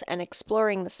runs and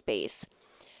exploring the space.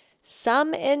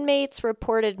 Some inmates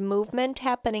reported movement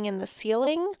happening in the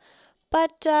ceiling,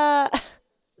 but the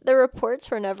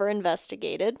reports were never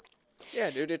investigated. Yeah,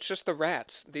 dude, it's just the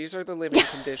rats. These are the living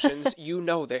conditions. You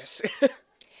know this.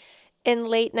 In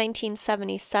late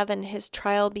 1977, his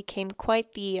trial became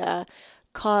quite the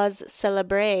cause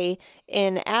célèbre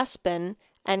in Aspen,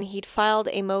 and he'd filed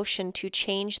a motion to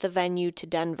change the venue to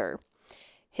Denver.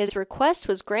 His request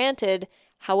was granted,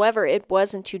 However, it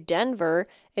wasn't to Denver,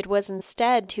 it was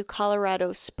instead to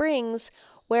Colorado Springs,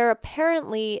 where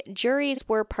apparently juries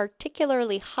were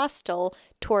particularly hostile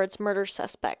towards murder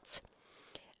suspects.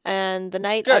 And the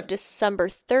night of Good. December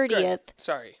 30th,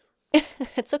 Sorry.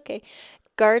 it's okay,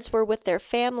 guards were with their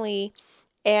family,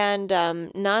 and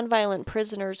nonviolent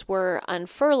prisoners were on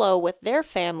furlough with their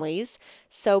families,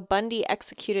 so Bundy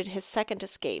executed his second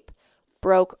escape,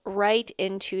 broke right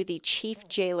into the chief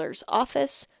jailer's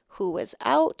office, who was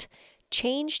out,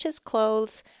 changed his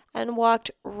clothes, and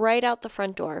walked right out the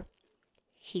front door.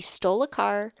 He stole a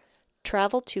car,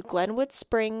 traveled to Glenwood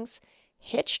Springs,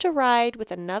 hitched a ride with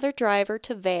another driver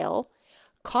to Vail,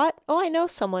 I know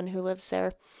someone who lives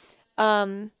there,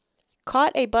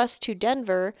 caught a bus to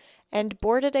Denver, and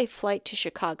boarded a flight to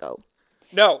Chicago.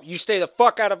 No, you stay the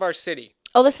fuck out of our city.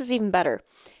 Oh, this is even better.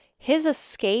 His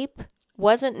escape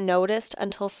wasn't noticed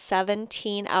until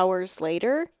 17 hours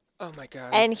later, Oh my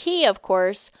god. and he, of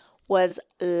course, was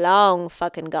long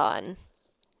fucking gone.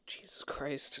 Jesus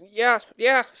Christ. Yeah.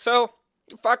 So,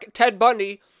 fuck Ted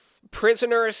Bundy,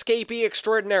 prisoner escapee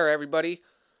extraordinaire, everybody.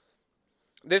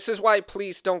 This is why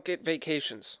police don't get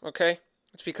vacations, okay?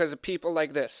 It's because of people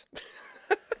like this.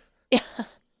 Yeah.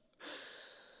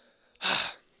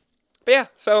 But yeah,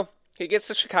 so he gets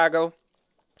to Chicago.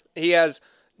 He has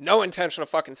no intention of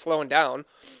fucking slowing down.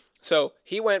 So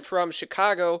he went from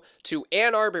Chicago to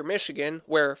Ann Arbor, Michigan,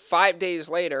 where 5 days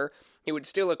later he would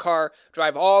steal a car,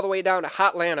 drive all the way down to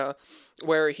Hotlanta,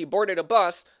 where he boarded a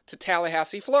bus to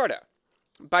Tallahassee, Florida.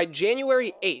 By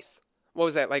January 8th, what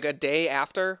was that, like a day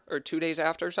after or 2 days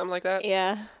after, something like that?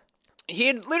 Yeah. He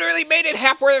had literally made it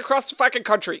halfway across the fucking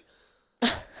country.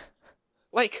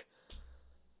 Like,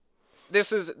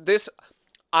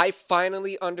 I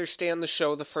finally understand the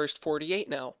show The First 48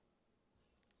 now.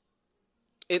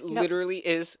 It literally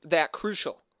is that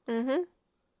crucial. Mm-hmm.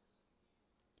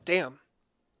 Damn.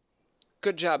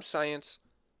 Good job, science.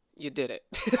 You did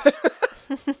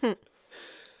it.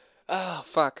 Oh,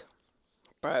 fuck.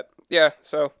 But, yeah,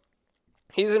 so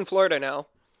he's in Florida now.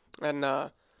 And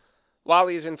while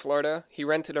he's in Florida, he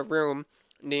rented a room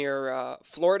near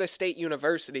Florida State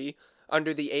University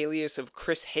under the alias of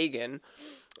Chris Hagen.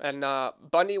 And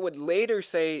Bundy would later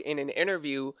say in an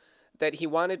interview that he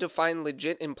wanted to find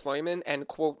legit employment and,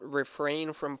 quote,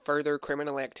 refrain from further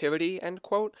criminal activity, end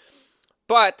quote.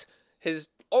 But his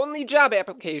only job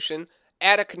application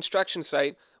at a construction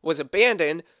site was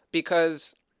abandoned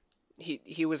because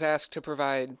he was asked to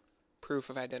provide proof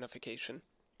of identification.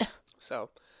 So,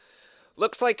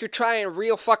 looks like you're trying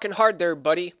real fucking hard there,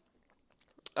 buddy.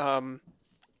 So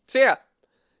yeah,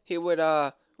 he would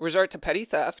resort to petty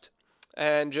theft,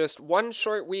 and just one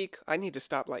short week, I need to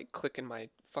stop like clicking my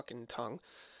fucking tongue.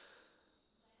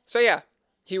 So yeah,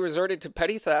 he resorted to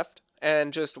petty theft,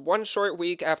 and just one short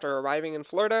week after arriving in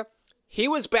Florida, he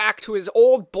was back to his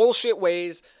old bullshit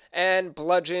ways and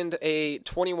bludgeoned a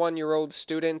 21-year-old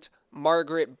student,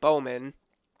 Margaret Bowman,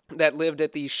 that lived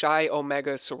at the Chi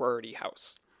Omega sorority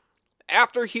house.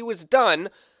 After he was done,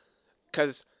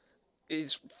 because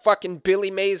he's fucking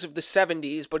Billy Mays of the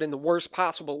 70s, but in the worst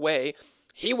possible way,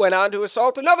 he went on to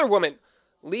assault another woman,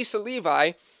 Lisa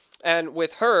Levi, and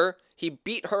with her, he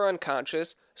beat her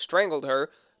unconscious, strangled her.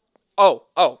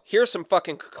 Oh, here's some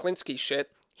fucking Kuklinski shit.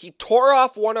 He tore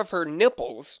off one of her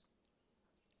nipples.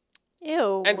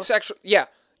 Ew. And yeah.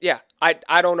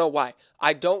 I don't know why.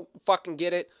 I don't fucking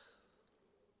get it.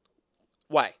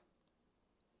 Why?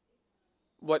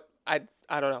 What? I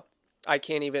don't know. I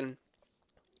can't even,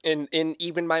 in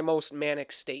even my most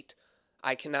manic state,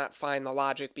 I cannot find the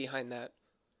logic behind that.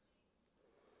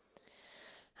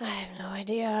 I have no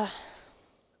idea.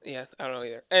 Yeah, I don't know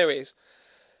either. Anyways,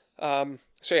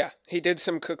 so yeah, he did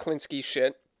some Kuklinski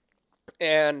shit,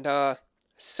 and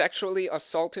sexually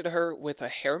assaulted her with a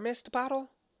hair mist bottle.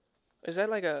 Is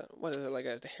that like a, what is it, like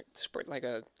a spray, like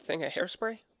a thing of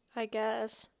hairspray? I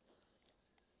guess.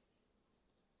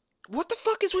 What the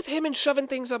fuck is with him and shoving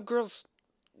things up girls'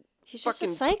 He's just a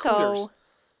fucking psycho. cooters?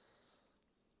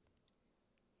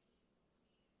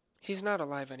 He's not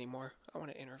alive anymore. I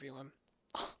want to interview him.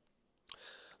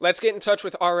 Let's get in touch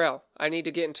with RL. I need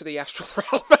to get into the astral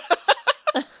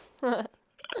realm.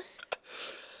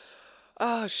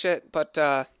 Oh, shit. But,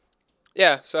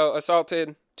 yeah, so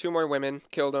assaulted 2 more women,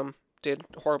 killed them, did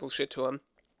horrible shit to him.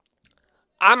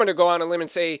 I'm going to go on a limb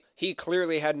and say he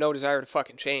clearly had no desire to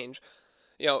fucking change.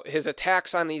 You know, his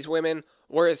attacks on these women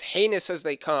were as heinous as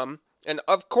they come. And,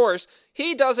 of course,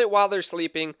 he does it while they're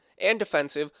sleeping and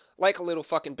defensive, like a little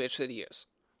fucking bitch that he is.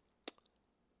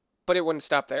 But it wouldn't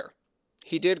stop there.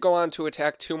 He did go on to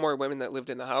attack 2 more women that lived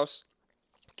in the house.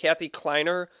 Kathy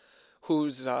Kleiner,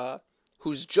 whose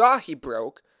jaw he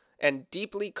broke, and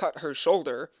deeply cut her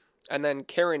shoulder, and then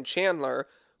Karen Chandler,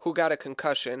 who got a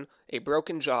concussion, a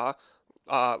broken jaw,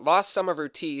 lost some of her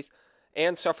teeth,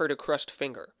 and suffered a crushed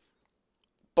finger.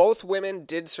 Both women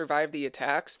did survive the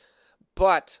attacks,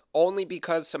 but only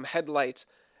because some headlights,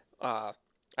 I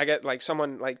get like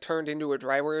someone like turned into a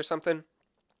driveway or something,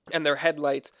 and their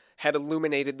headlights had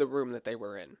illuminated the room that they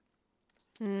were in.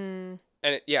 And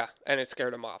it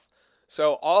scared them off.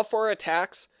 So all 4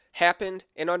 attacks happened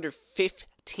in under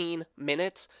 15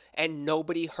 minutes, and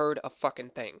nobody heard a fucking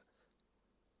thing.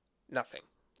 Nothing.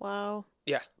 Wow.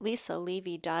 Yeah. Lisa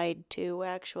Levy died too,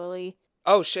 actually.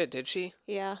 Oh shit, did she?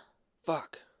 Yeah.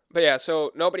 Fuck. But yeah,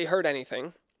 so nobody heard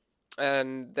anything.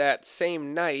 And that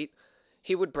same night,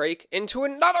 he would break into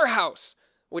another house,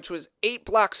 which was 8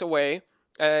 blocks away,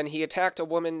 and he attacked a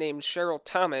woman named Cheryl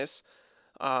Thomas.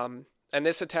 And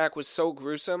this attack was so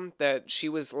gruesome that she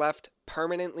was left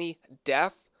permanently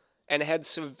deaf and had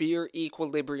severe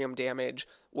equilibrium damage,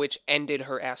 which ended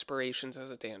her aspirations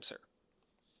as a dancer.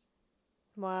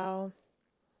 Wow.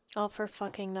 All for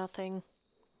fucking nothing.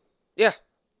 Yeah.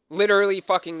 Literally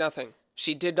fucking nothing.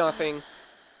 She did nothing.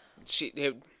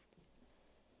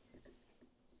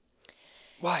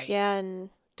 Why? Yeah, and...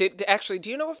 Do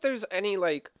you know if there's any,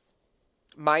 like,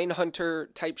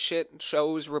 Mindhunter type shit,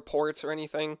 shows, reports, or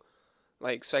anything?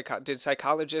 Like, did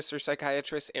psychologists or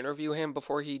psychiatrists interview him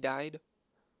before he died?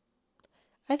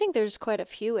 I think there's quite a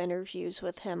few interviews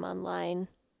with him online.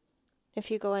 If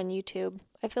you go on YouTube.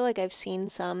 I feel like I've seen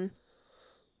some.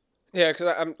 Yeah,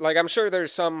 because I'm sure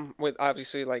there's some with,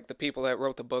 obviously, like, the people that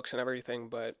wrote the books and everything,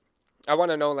 but I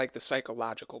want to know, like, the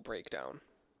psychological breakdown.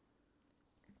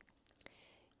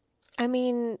 I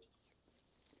mean,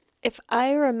 if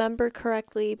I remember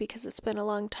correctly, because it's been a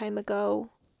long time ago,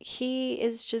 he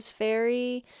is just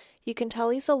very, you can tell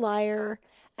he's a liar,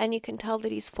 and you can tell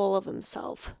that he's full of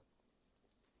himself.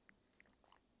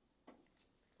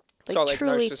 Like, So, like,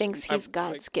 truly thinks he's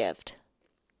God's like, gift.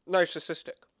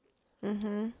 Narcissistic.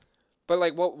 Mm-hmm. But,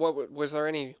 like, what was there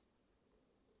any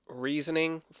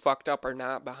reasoning, fucked up or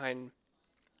not, behind...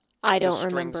 I don't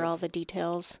remember all the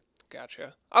details.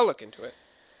 Gotcha. I'll look into it.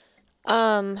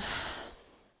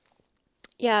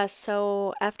 Yeah,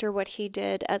 so after what he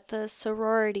did at the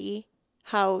sorority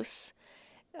house,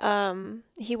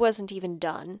 he wasn't even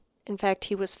done. In fact,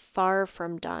 he was far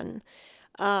from done.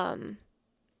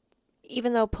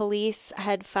 Even though police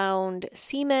had found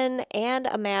semen and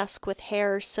a mask with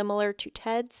hair similar to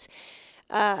Ted's,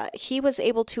 he was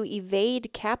able to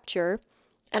evade capture,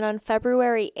 and on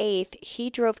February 8th, he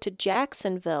drove to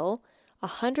Jacksonville,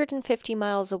 150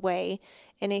 miles away,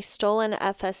 in a stolen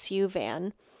FSU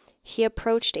van. He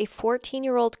approached a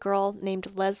 14-year-old girl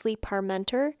named Leslie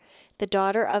Parmenter, the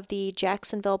daughter of the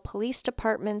Jacksonville Police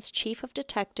Department's chief of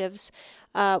detectives,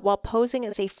 while posing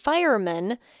as a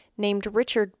fireman named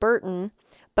Richard Burton,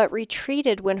 but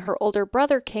retreated when her older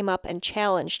brother came up and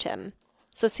challenged him.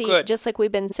 So see, Good. Just like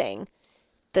we've been saying,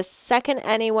 the second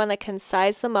anyone that can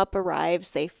size them up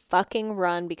arrives, they fucking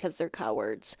run because they're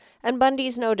cowards. And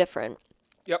Bundy's no different.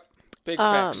 Yep. Big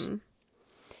facts.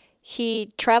 He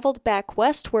traveled back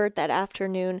westward that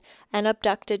afternoon and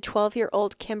abducted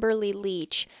 12-year-old Kimberly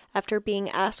Leach after being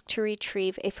asked to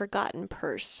retrieve a forgotten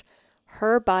purse.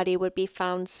 Her body would be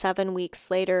found 7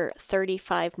 weeks later,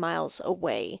 35 miles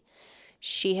away.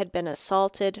 She had been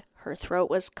assaulted, her throat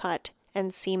was cut,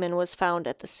 and semen was found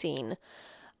at the scene.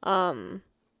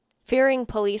 Fearing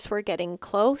police were getting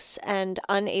close and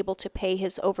unable to pay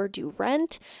his overdue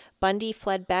rent, Bundy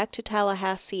fled back to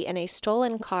Tallahassee in a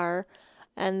stolen car,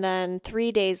 and then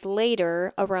 3 days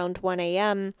later, around 1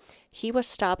 a.m., he was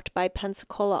stopped by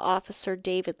Pensacola officer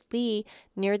David Lee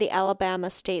near the Alabama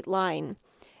state line.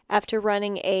 After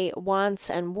running a wants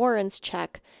and warrants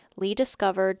check, Lee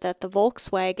discovered that the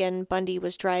Volkswagen Bundy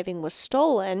was driving was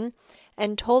stolen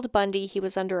and told Bundy he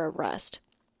was under arrest.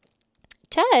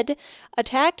 Ted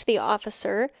attacked the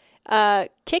officer,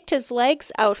 kicked his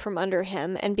legs out from under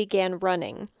him, and began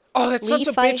running. Oh, that's such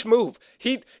a bitch move.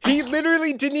 He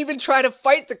literally didn't even try to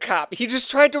fight the cop. He just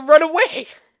tried to run away.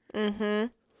 Mm-hmm.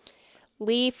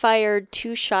 Lee fired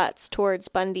 2 shots towards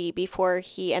Bundy before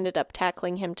he ended up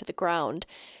tackling him to the ground.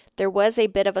 There was a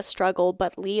bit of a struggle,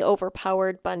 but Lee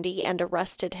overpowered Bundy and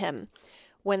arrested him.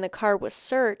 When the car was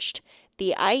searched,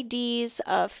 the IDs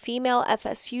of female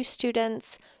FSU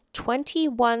students,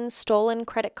 21 stolen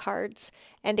credit cards,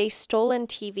 and a stolen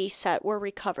TV set were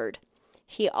recovered.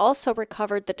 He also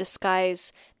recovered the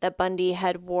disguise that Bundy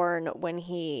had worn when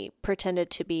he pretended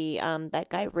to be that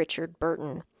guy Richard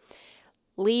Burton.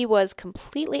 Lee was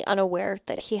completely unaware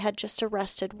that he had just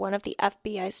arrested one of the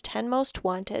FBI's 10 most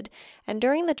wanted, and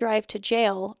during the drive to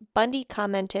jail, Bundy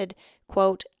commented,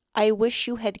 quote, "I wish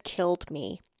you had killed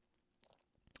me."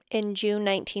 In June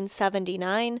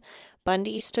 1979,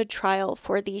 Bundy stood trial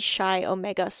for the Chi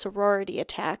Omega sorority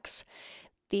attacks.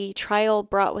 The trial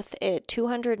brought with it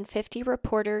 250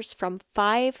 reporters from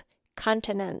 5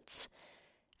 continents,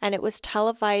 and it was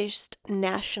televised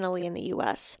nationally in the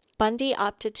U.S. Bundy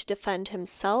opted to defend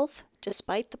himself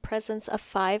despite the presence of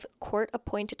 5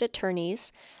 court-appointed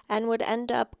attorneys and would end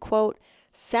up, quote,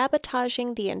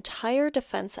 sabotaging the entire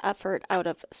defense effort out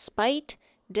of spite,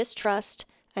 distrust,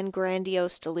 and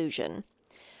grandiose delusion.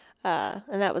 And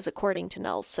that was according to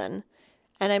Nelson.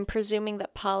 And I'm presuming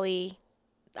that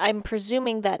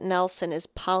Nelson is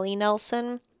Polly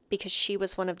Nelson because she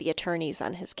was one of the attorneys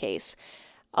on his case.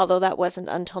 Although that wasn't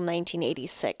until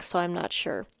 1986, so I'm not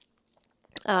sure.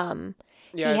 Yeah,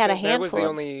 he had a handful. That was the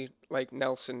only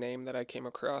Nelson name that I came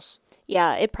across.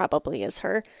 Yeah, it probably is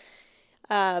her.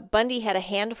 Bundy had a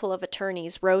handful of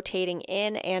attorneys rotating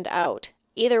in and out.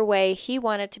 Either way, he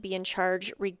wanted to be in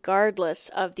charge regardless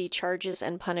of the charges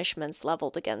and punishments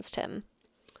leveled against him.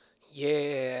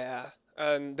 Yeah.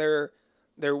 There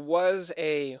was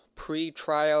a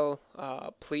pre-trial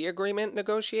plea agreement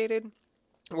negotiated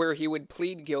where he would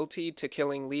plead guilty to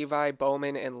killing Levi,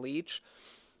 Bowman, and Leach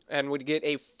and would get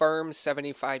a firm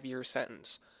 75-year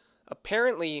sentence.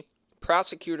 Apparently,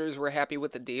 prosecutors were happy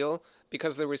with the deal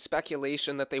because there was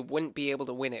speculation that they wouldn't be able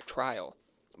to win at trial.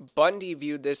 Bundy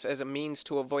viewed this as a means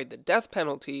to avoid the death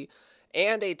penalty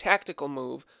and a tactical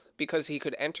move because he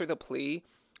could enter the plea,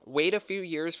 wait a few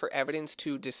years for evidence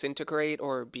to disintegrate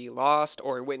or be lost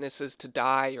or witnesses to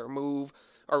die or move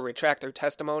or retract their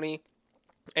testimony,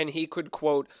 and he could,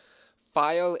 quote,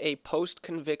 file a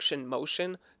post-conviction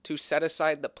motion to set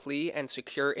aside the plea and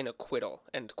secure an acquittal,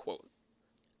 end quote.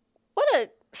 What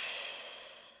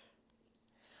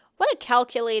a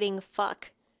calculating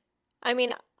fuck. I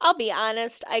mean, I'll be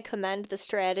honest, I commend the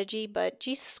strategy, but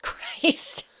Jesus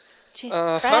Christ.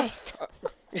 Jesus Christ.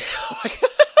 Wait,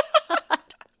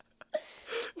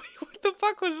 what the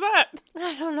fuck was that?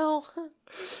 I don't know.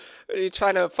 Are you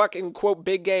trying to fucking quote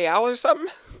Big Gay Al or something?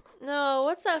 No,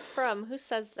 what's that from? Who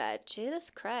says that? Jesus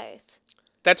Christ.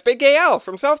 That's Big Gay Al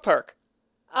from South Park.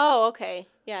 Oh, okay.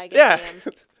 Yeah, I guess I am.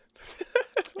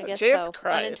 I guess Jesus so.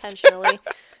 Christ. Unintentionally.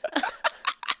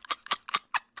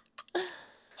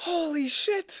 Holy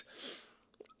shit.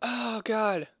 Oh,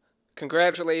 God.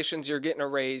 Congratulations, you're getting a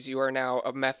raise. You are now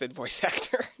a method voice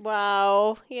actor.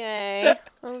 Wow. Yay.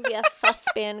 I'll be a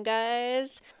fussband,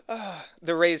 guys.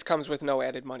 The raise comes with no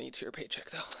added money to your paycheck,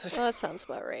 though. Well, that sounds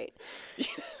about right.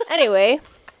 Anyway.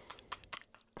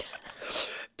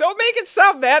 Don't make it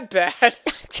sound that bad. I'm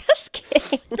just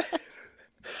kidding.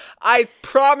 I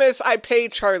promise I pay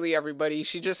Charlie, everybody.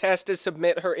 She just has to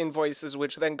submit her invoices,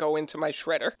 which then go into my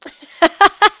shredder.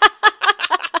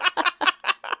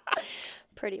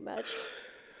 Pretty much.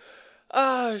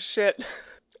 Oh, shit.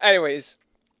 Anyways,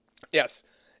 yes.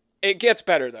 It gets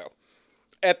better, though.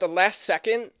 At the last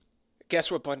second, guess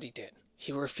what Bundy did?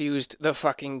 He refused the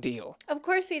fucking deal. Of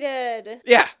course he did.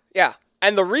 Yeah.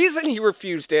 And the reason he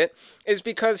refused it is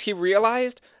because he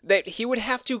realized that he would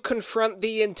have to confront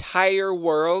the entire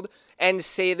world and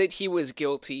say that he was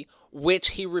guilty,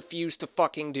 which he refused to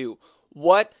fucking do.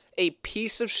 What a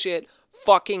piece of shit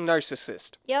fucking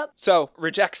narcissist. Yep. So,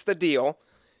 rejects the deal.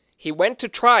 He went to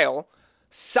trial.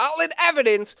 Solid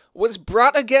evidence was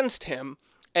brought against him.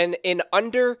 And in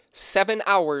under 7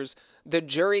 hours, the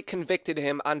jury convicted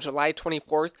him on July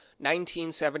 24th,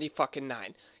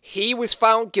 1979. He was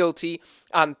found guilty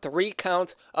on 3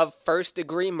 counts of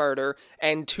first-degree murder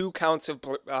and 2 counts of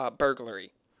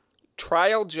burglary.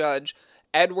 Trial judge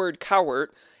Edward Cowart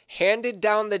handed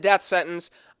down the death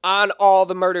sentence on all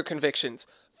the murder convictions.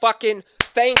 Fucking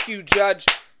thank you, judge.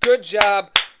 Good job.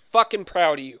 Fucking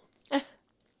proud of you.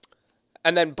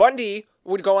 And then Bundy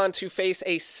would go on to face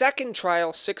a second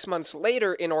trial 6 months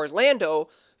later in Orlando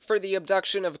for the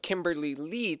abduction of Kimberly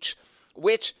Leach,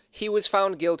 which he was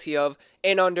found guilty of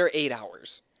in under 8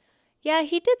 hours. Yeah,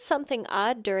 he did something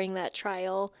odd during that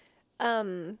trial.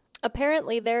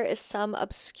 Apparently there is some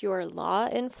obscure law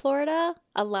in Florida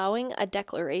allowing a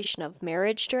declaration of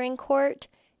marriage during court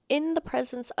in the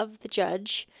presence of the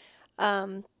judge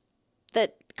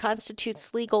that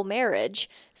constitutes legal marriage.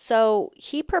 So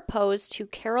he proposed to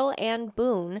Carol Ann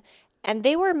Boone, and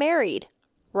they were married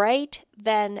right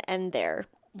then and there.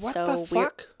 What so the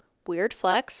fuck? Weird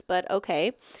flex, but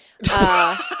okay.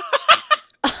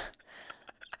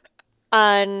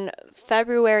 On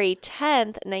February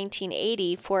 10th,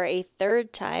 1980, for a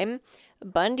third time,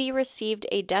 Bundy received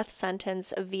a death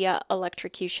sentence via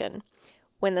electrocution.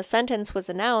 When the sentence was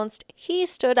announced, he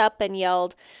stood up and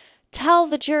yelled, "Tell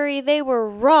the jury they were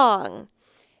wrong!"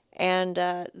 And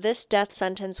this death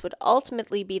sentence would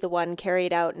ultimately be the one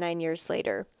carried out 9 years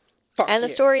later. And the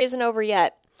story isn't over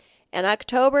yet. In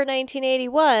October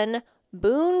 1981,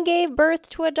 Boone gave birth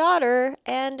to a daughter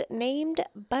and named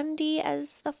Bundy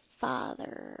as the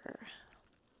father.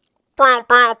 Bow,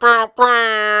 bow, bow,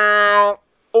 bow.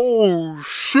 Oh,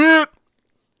 shit.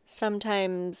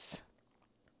 Sometimes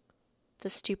the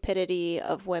stupidity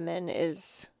of women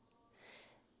it's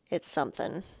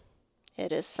something.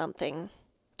 It is something.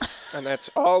 And that's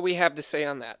all we have to say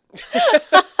on that.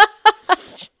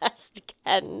 Just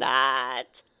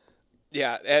cannot.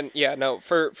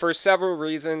 For several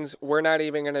reasons, we're not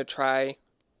even going to try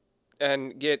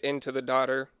and get into the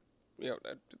daughter,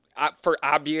 for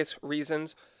obvious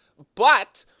reasons.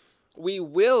 But we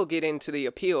will get into the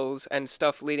appeals and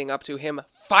stuff leading up to him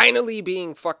finally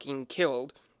being fucking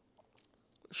killed.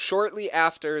 Shortly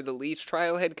after the Leach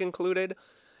trial had concluded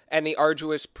and the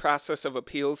arduous process of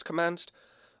appeals commenced,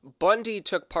 Bundy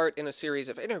took part in a series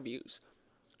of interviews.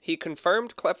 He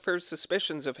confirmed Klepfer's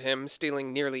suspicions of him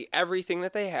stealing nearly everything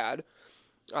that they had.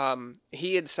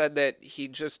 He had said that he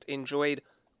just enjoyed,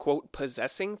 quote,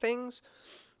 possessing things,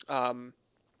 and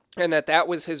that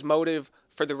was his motive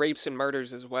for the rapes and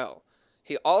murders as well.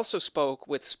 He also spoke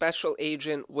with Special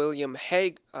Agent William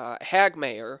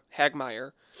Hagmaier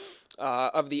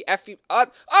of the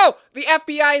the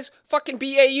FBI's fucking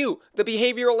BAU, the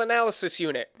Behavioral Analysis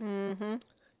Unit. Mm-hmm.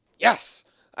 Yes,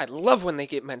 I love when they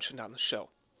get mentioned on the show.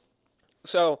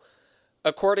 So,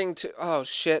 according to... Oh,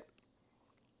 shit.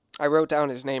 I wrote down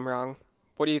his name wrong.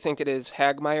 What do you think it is?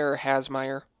 Hagmaier or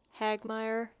Hasmaier?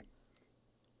 Hagmaier.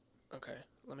 Okay,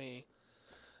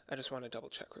 I just want to double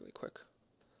check really quick.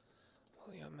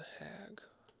 William Hag.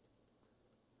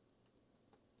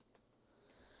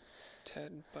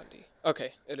 Ted Bundy.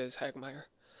 Okay, it is Hagmaier.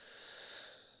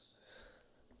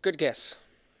 Good guess.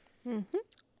 Mm-hmm.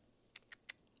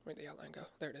 Where'd the outline go?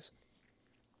 There it is.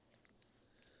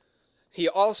 He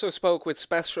also spoke with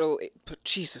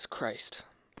Jesus Christ.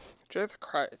 Jesus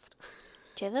Christ.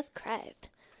 Jesus Christ.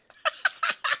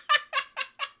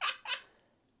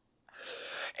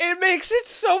 It makes it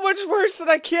so much worse that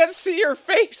I can't see your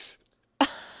face.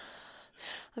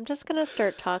 I'm just going to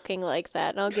start talking like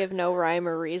that, and I'll give no rhyme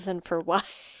or reason for why.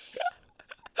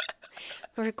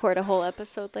 I'll record a whole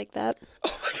episode like that.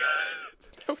 Oh my god.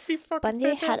 That would be fucking Bundy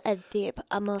fantastic. had a deep,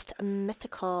 almost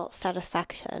mythical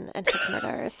satisfaction in his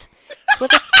murders. He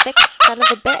was a thick son of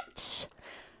a bitch.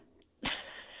 I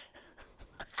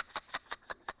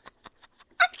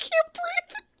can't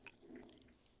breathe.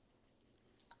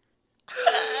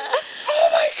 Oh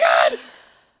my god.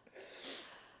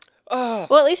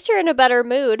 Well, at least you're in a better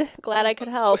mood. Glad I could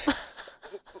help.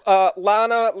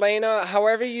 Lena,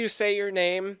 however you say your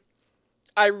name,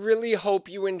 I really hope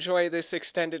you enjoy this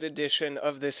extended edition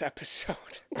of this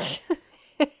episode.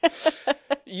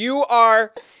 You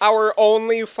are our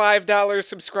only $5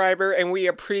 subscriber, and we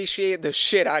appreciate the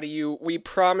shit out of you. We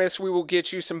promise we will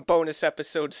get you some bonus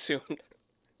episodes soon.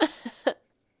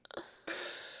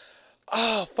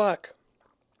 Oh, fuck.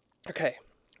 Okay,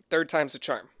 third time's a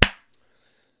charm.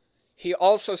 He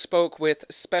also spoke with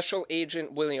Special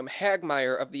Agent William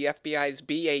Hagmaier of the FBI's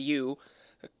BAU.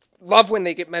 Love when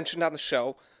they get mentioned on the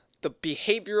show. The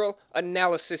Behavioral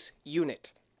Analysis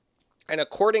Unit. And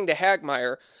according to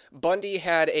Hagmaier, Bundy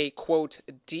had a, quote,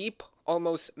 deep,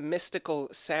 almost mystical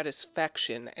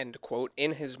satisfaction, end quote,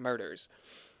 in his murders.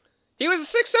 He was a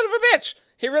sick son of a bitch.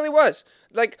 He really was.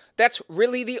 Like, that's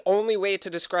really the only way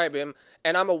to describe him.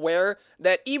 And I'm aware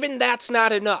that even that's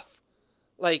not enough.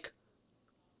 Like,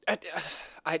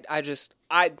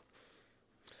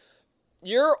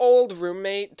 your old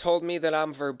roommate told me that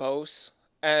I'm verbose,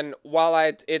 and while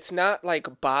it's not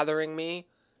like bothering me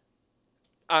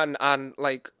on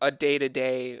like a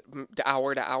day-to-day,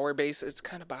 hour-to-hour basis, it's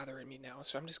kind of bothering me now,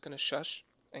 so I'm just gonna shush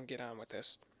and get on with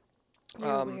this.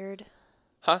 You're weird.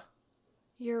 Huh?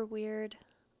 You're weird.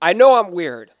 I know I'm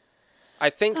weird. I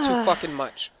think too fucking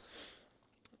much.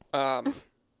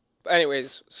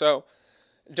 Anyways, so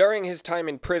during his time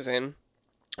in prison,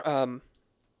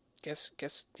 guess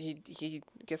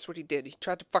what he did? He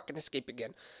tried to fucking escape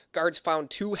again. Guards found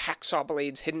 2 hacksaw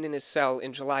blades hidden in his cell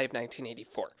in July of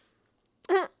 1984.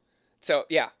 So,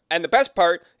 yeah. And the best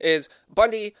part is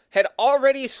Bundy had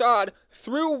already sawed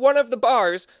through one of the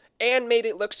bars and made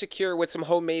it look secure with some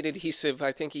homemade adhesive.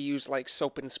 I think he used like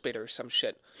soap and spit or some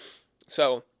shit.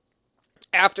 So,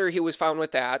 after he was found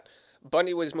with that,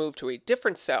 Bundy was moved to a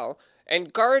different cell,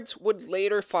 and guards would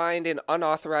later find an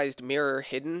unauthorized mirror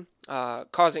hidden,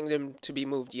 causing them to be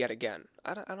moved yet again.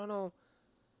 I don't know.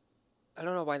 I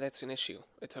don't know why that's an issue.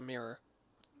 It's a mirror.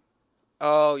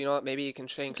 Oh, you know what? Maybe you can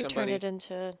shank You could somebody. turn it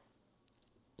into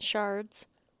shards.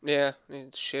 Yeah,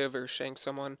 shiv or shank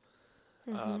someone.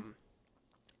 Mm-hmm.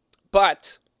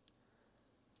 But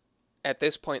at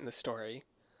this point in the story,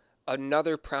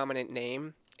 another prominent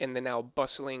name in the now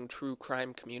bustling true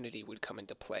crime community would come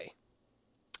into play.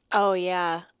 Oh,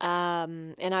 yeah.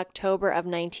 In October of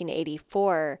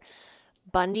 1984,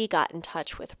 Bundy got in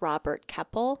touch with Robert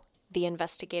Keppel, the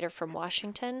investigator from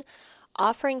Washington,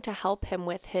 offering to help him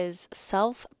with his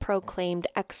self-proclaimed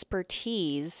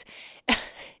expertise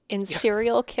in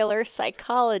serial killer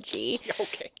psychology.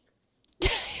 Okay.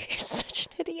 He's such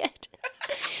an idiot.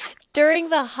 During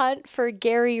the hunt for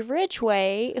Gary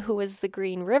Ridgway, who was the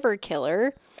Green River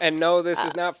Killer. And no, this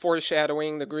is not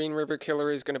foreshadowing. The Green River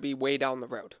Killer is going to be way down the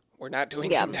road. We're not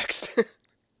doing him next.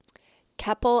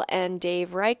 Keppel and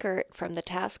Dave Reichert from the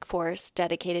task force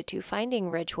dedicated to finding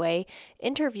Ridgway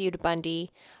interviewed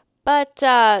Bundy, but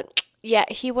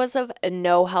he was of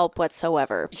no help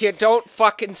whatsoever. You don't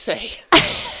fucking say.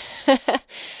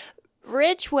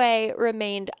 Ridgway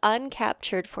remained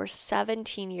uncaptured for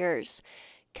 17 years.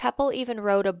 Keppel even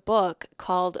wrote a book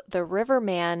called The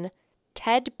Riverman,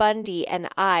 Ted Bundy and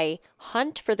I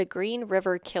Hunt for the Green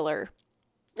River Killer.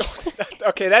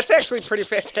 Okay, that's actually pretty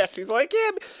fantastic. Like, yeah,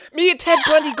 me and Ted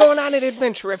Bundy going on an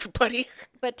adventure, everybody.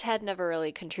 But Ted never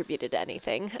really contributed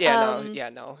anything.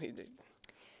 No.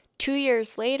 2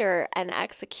 years later, an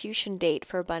execution date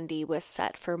for Bundy was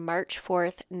set for March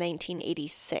 4th,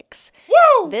 1986.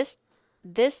 Woo!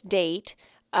 This date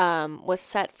was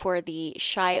set for the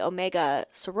Chi Omega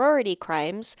sorority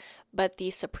crimes, but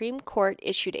the Supreme Court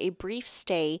issued a brief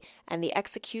stay, and the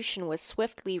execution was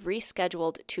swiftly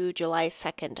rescheduled to July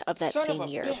 2nd of that same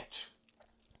year. Bitch.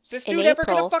 Is this dude ever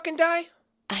gonna fucking die?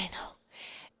 I know.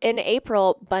 In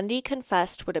April, Bundy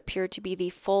confessed what appeared to be the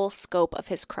full scope of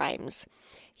his crimes.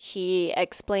 He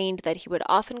explained that he would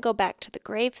often go back to the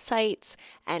grave sites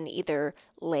and either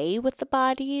lay with the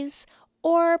bodies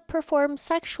or perform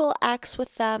sexual acts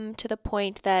with them to the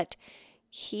point that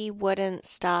he wouldn't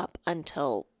stop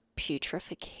until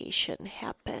putrefaction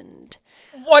happened.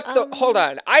 What the? Hold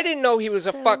on. I didn't know he was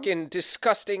a fucking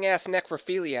disgusting-ass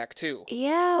necrophiliac, too.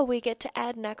 Yeah, we get to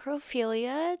add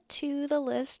necrophilia to the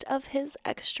list of his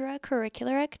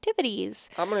extracurricular activities.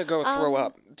 I'm gonna go throw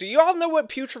up. Do you all know what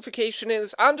putrefaction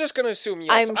is? I'm just gonna assume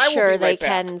yes. I'm sure they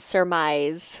can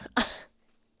surmise.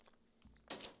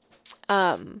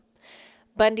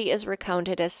 Bundy is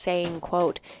recounted as saying,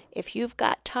 quote, "If you've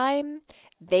got time,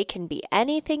 they can be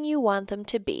anything you want them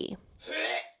to be."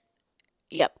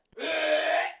 Yep.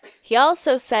 He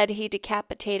also said he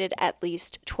decapitated at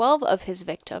least 12 of his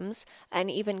victims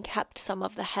and even kept some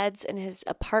of the heads in his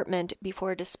apartment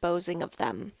before disposing of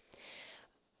them.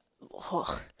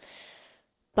 Ugh.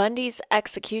 Bundy's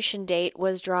execution date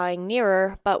was drawing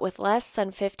nearer, but with less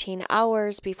than 15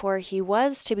 hours before he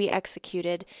was to be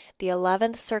executed, the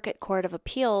 11th Circuit Court of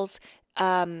Appeals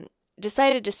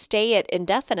decided to stay it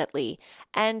indefinitely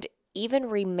and even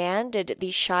remanded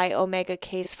the Chi Omega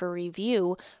case for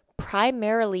review,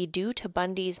 primarily due to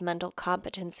Bundy's mental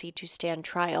competency to stand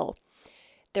trial.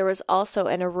 There was also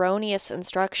an erroneous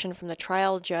instruction from the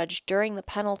trial judge during the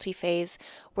penalty phase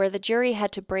where the jury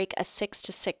had to break a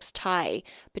 6-6 tie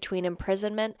between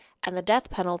imprisonment and the death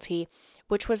penalty,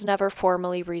 which was never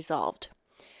formally resolved.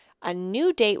 A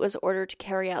new date was ordered to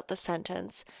carry out the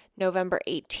sentence, November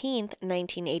 18th,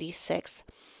 1986,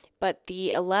 but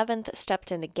the 11th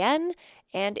stepped in again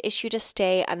and issued a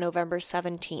stay on November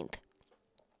 17th.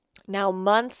 Now,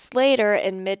 months later,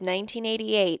 in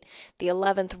mid-1988, the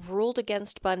 11th ruled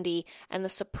against Bundy, and the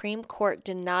Supreme Court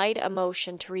denied a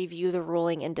motion to review the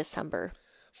ruling in December.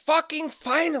 Fucking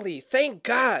finally! Thank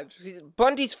God!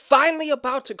 Bundy's finally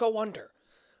about to go under.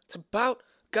 It's about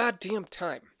goddamn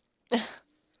time.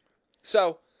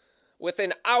 So,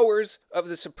 within hours of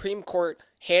the Supreme Court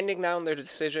handing down their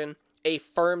decision, a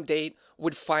firm date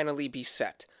would finally be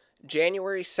set.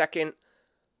 January 2nd.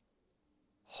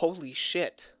 Holy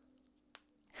shit.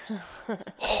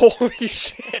 Holy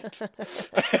shit.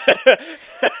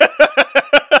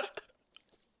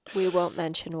 We won't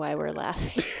mention why we're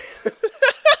laughing.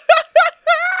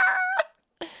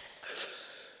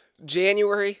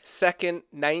 January 2nd,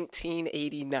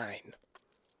 1989.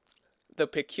 The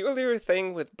peculiar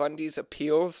thing with Bundy's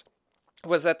appeals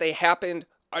was that they happened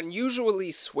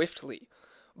unusually swiftly,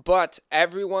 but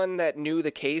everyone that knew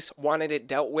the case wanted it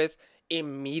dealt with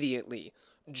immediately,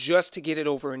 just to get it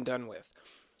over and done with.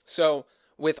 So,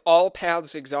 with all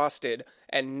paths exhausted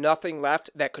and nothing left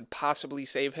that could possibly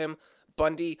save him,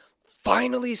 Bundy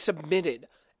finally submitted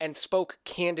and spoke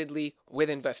candidly with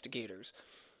investigators.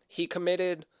 He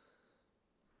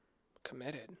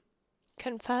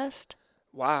Confessed?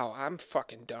 Wow, I'm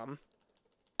fucking dumb.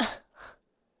 This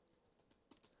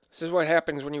is what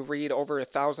happens when you read over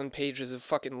 1,000 pages of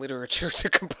fucking literature to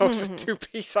compose a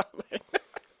two-piece outline.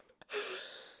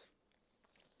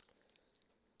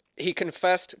 He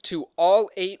confessed to all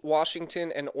 8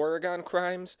 Washington and Oregon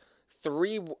crimes,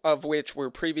 3 of which were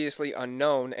previously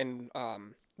unknown, and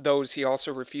those he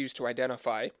also refused to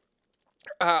identify.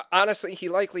 Honestly, he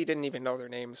likely didn't even know their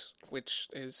names, which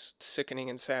is sickening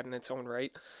and sad in its own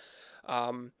right.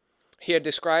 He had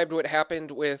described what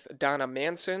happened with Donna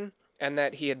Manson, and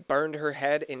that he had burned her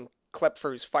head in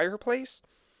Klepfer's fireplace.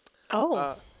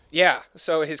 Oh. Yeah,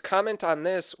 so his comment on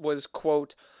this was,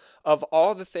 quote, "Of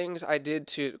all the things I did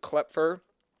to Klepfer,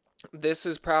 this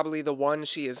is probably the one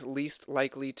she is least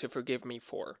likely to forgive me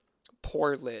for.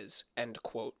 Poor Liz," end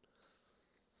quote.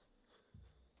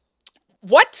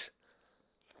 What?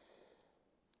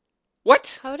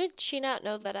 What? How did she not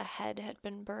know that a head had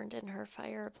been burned in her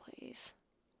fireplace?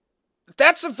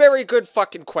 That's a very good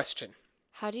fucking question.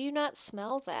 How do you not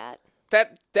smell that?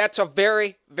 That's a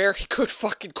very, very good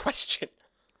fucking question.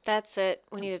 That's it.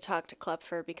 We need to talk to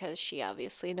Klepfer because she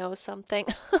obviously knows something.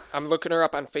 I'm looking her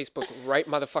up on Facebook right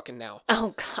motherfucking now.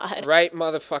 Oh, God. Right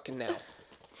motherfucking now.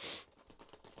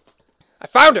 I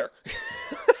found her!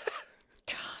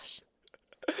 Gosh.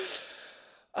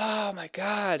 Oh my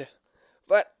God.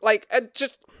 But, like,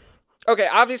 okay,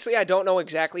 obviously I don't know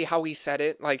exactly how he said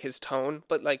it, like his tone,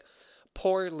 but, like,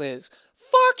 poor Liz.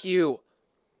 Fuck you!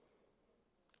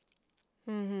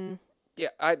 Mm-hmm. Yeah,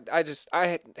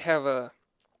 I have a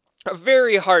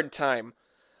very hard time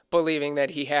believing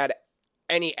that he had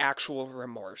any actual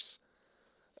remorse.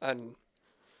 And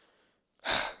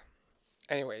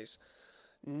anyways,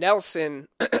 Nelson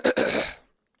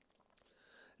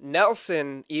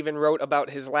even wrote about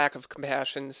his lack of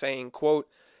compassion, saying, quote,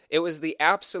 "It was the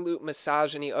absolute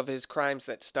misogyny of his crimes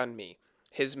that stunned me,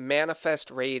 his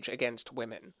manifest rage against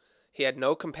women. He had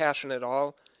no compassion at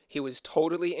all. He was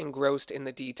totally engrossed in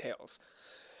the details.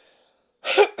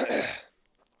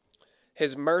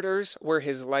 His murders were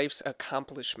his life's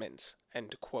accomplishments,"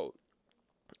 end quote.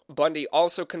 Bundy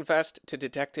also confessed to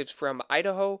detectives from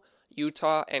Idaho,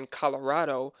 Utah, and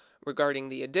Colorado regarding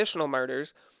the additional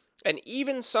murders, and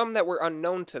even some that were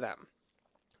unknown to them.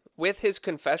 With his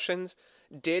confessions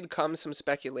did come some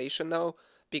speculation, though,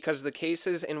 because the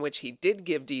cases in which he did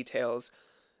give details,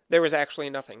 there was actually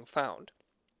nothing found.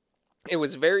 It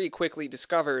was very quickly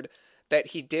discovered that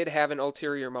he did have an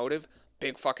ulterior motive.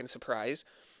 Big fucking surprise.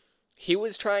 He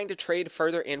was trying to trade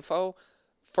further info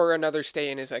for another stay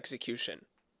in his execution.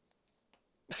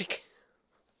 Like,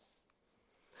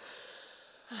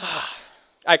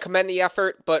 I commend the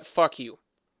effort, but fuck you.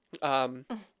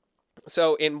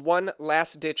 So in one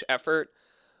last-ditch effort,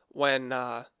 when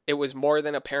it was more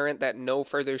than apparent that no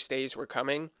further stays were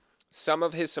coming, some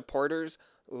of his supporters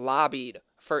lobbied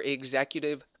for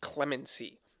executive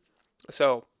clemency.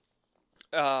 So,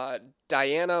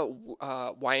 Diana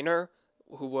Weiner,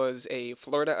 who was a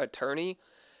Florida attorney,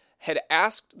 had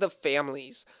asked the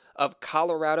families of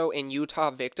Colorado and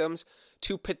Utah victims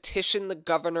to petition the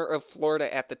governor of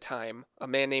Florida at the time, a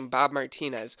man named Bob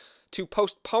Martinez, to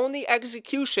postpone the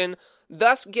execution,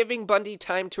 thus giving Bundy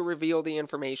time to reveal the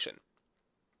information.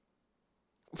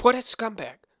 What a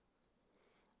scumbag.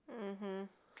 Mm-hmm.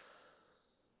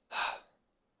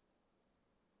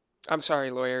 I'm sorry,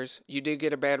 lawyers. You did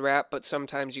get a bad rap, but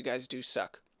sometimes you guys do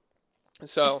suck.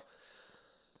 So,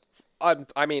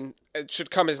 I mean, it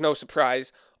should come as no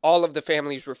surprise. All of the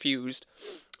families refused.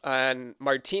 And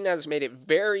Martinez made it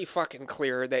very fucking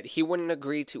clear that he wouldn't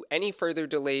agree to any further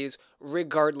delays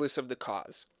regardless of the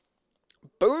cause.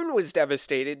 Boone was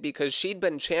devastated because she'd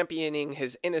been championing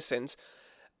his innocence,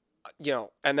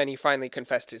 and then he finally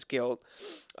confessed his guilt.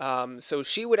 So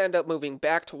she would end up moving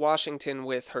back to Washington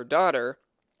with her daughter,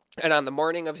 and on the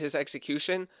morning of his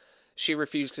execution, she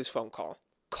refused his phone call.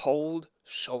 Cold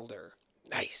shoulder.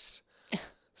 Nice.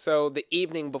 So the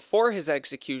evening before his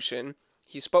execution,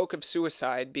 he spoke of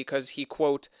suicide because he,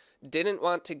 quote, "didn't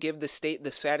want to give the state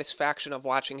the satisfaction of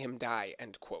watching him die,"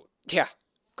 end quote. Yeah,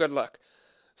 good luck.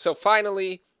 So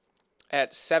finally,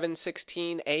 at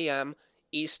 7:16 a.m.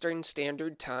 Eastern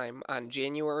Standard Time on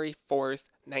January 4th,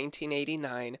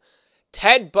 1989,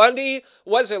 Ted Bundy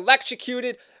was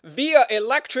electrocuted via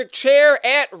electric chair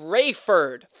at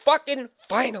Rayford. Fucking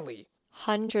finally.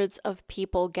 Hundreds of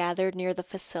people gathered near the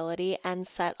facility and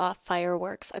set off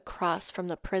fireworks across from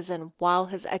the prison while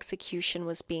his execution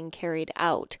was being carried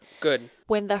out. Good.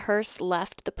 When the hearse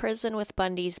left the prison with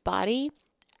Bundy's body,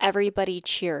 everybody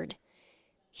cheered.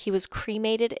 He was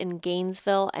cremated in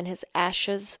Gainesville and his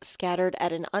ashes scattered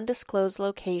at an undisclosed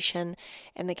location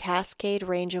in the Cascade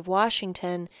Range of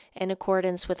Washington in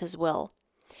accordance with his will.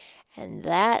 And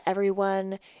that,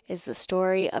 everyone, is the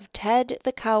story of Ted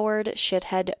the Coward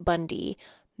Shithead Bundy,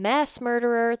 mass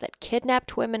murderer that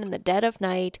kidnapped women in the dead of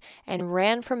night and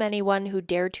ran from anyone who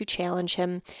dared to challenge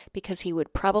him because he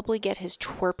would probably get his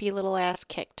twerpy little ass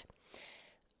kicked.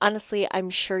 Honestly, I'm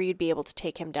sure you'd be able to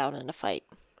take him down in a fight.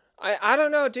 I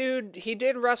don't know, dude. He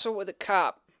did wrestle with a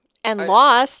cop. And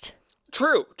lost.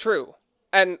 True.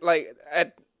 And, like,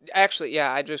 actually,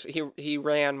 yeah, he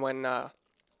ran when the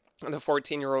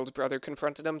 14-year-old's brother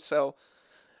confronted him, so,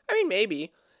 I mean,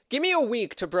 maybe. Give me a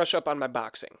week to brush up on my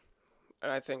boxing.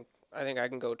 And I think I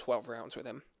can go 12 rounds with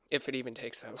him, if it even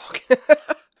takes that long.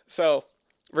 So,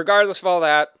 regardless of all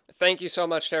that, thank you so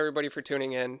much to everybody for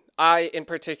tuning in. I, in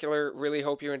particular, really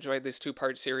hope you enjoyed this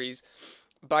 2-part series.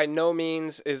 By no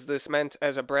means is this meant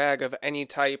as a brag of any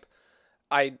type.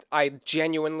 I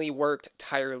genuinely worked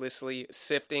tirelessly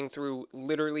sifting through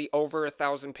literally over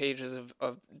 1,000 pages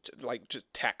of like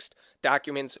just text,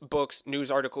 documents, books, news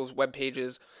articles, web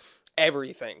pages,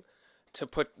 everything to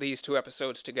put these 2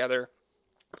 episodes together.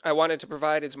 I wanted to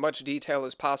provide as much detail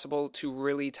as possible to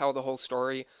really tell the whole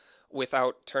story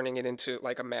without turning it into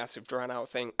like a massive drawn out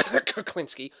thing.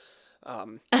 Kuklinski.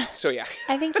 So yeah.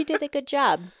 I think you did a good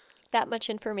job. That much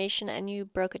information and you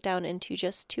broke it down into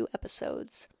just 2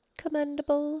 episodes.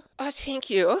 Commendable. Oh, thank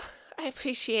you. I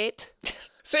appreciate.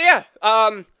 So yeah,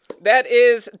 that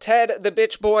is Ted the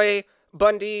Bitch Boy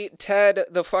Bundy, Ted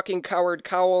the fucking Coward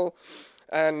Cowell,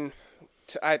 and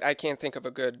I can't think of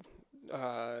a good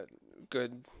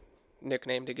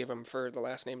nickname to give him for the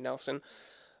last name Nelson,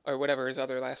 or whatever his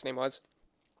other last name was.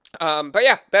 But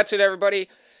yeah, that's it, everybody.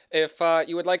 If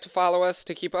you would like to follow us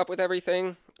to keep up with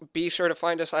everything, be sure to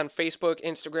find us on Facebook,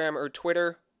 Instagram, or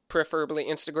Twitter, preferably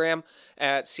Instagram,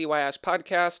 at CYS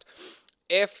Podcast.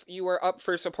 If you are up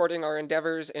for supporting our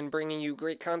endeavors in bringing you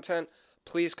great content,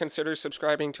 please consider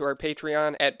subscribing to our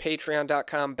Patreon at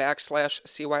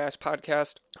patreon.com/CYS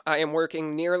Podcast. I am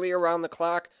working nearly around the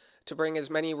clock to bring as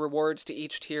many rewards to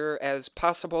each tier as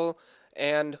possible,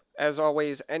 and as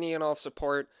always, any and all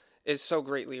support is so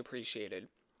greatly appreciated.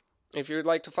 If you would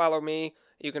like to follow me,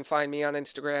 you can find me on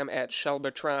Instagram at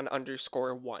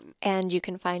shelbatron_1. And you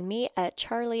can find me at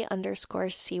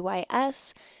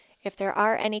Charlie_CYS. If there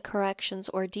are any corrections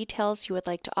or details you would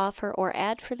like to offer or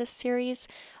add for this series,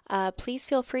 please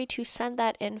feel free to send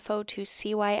that info to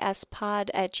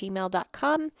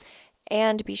cyspod@gmail.com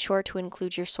and be sure to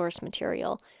include your source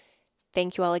material.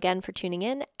 Thank you all again for tuning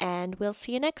in, and we'll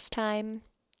see you next time.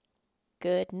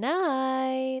 Good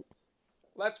night.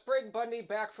 Let's bring Bundy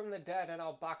back from the dead and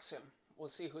I'll box him. We'll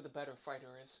see who the better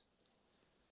fighter is.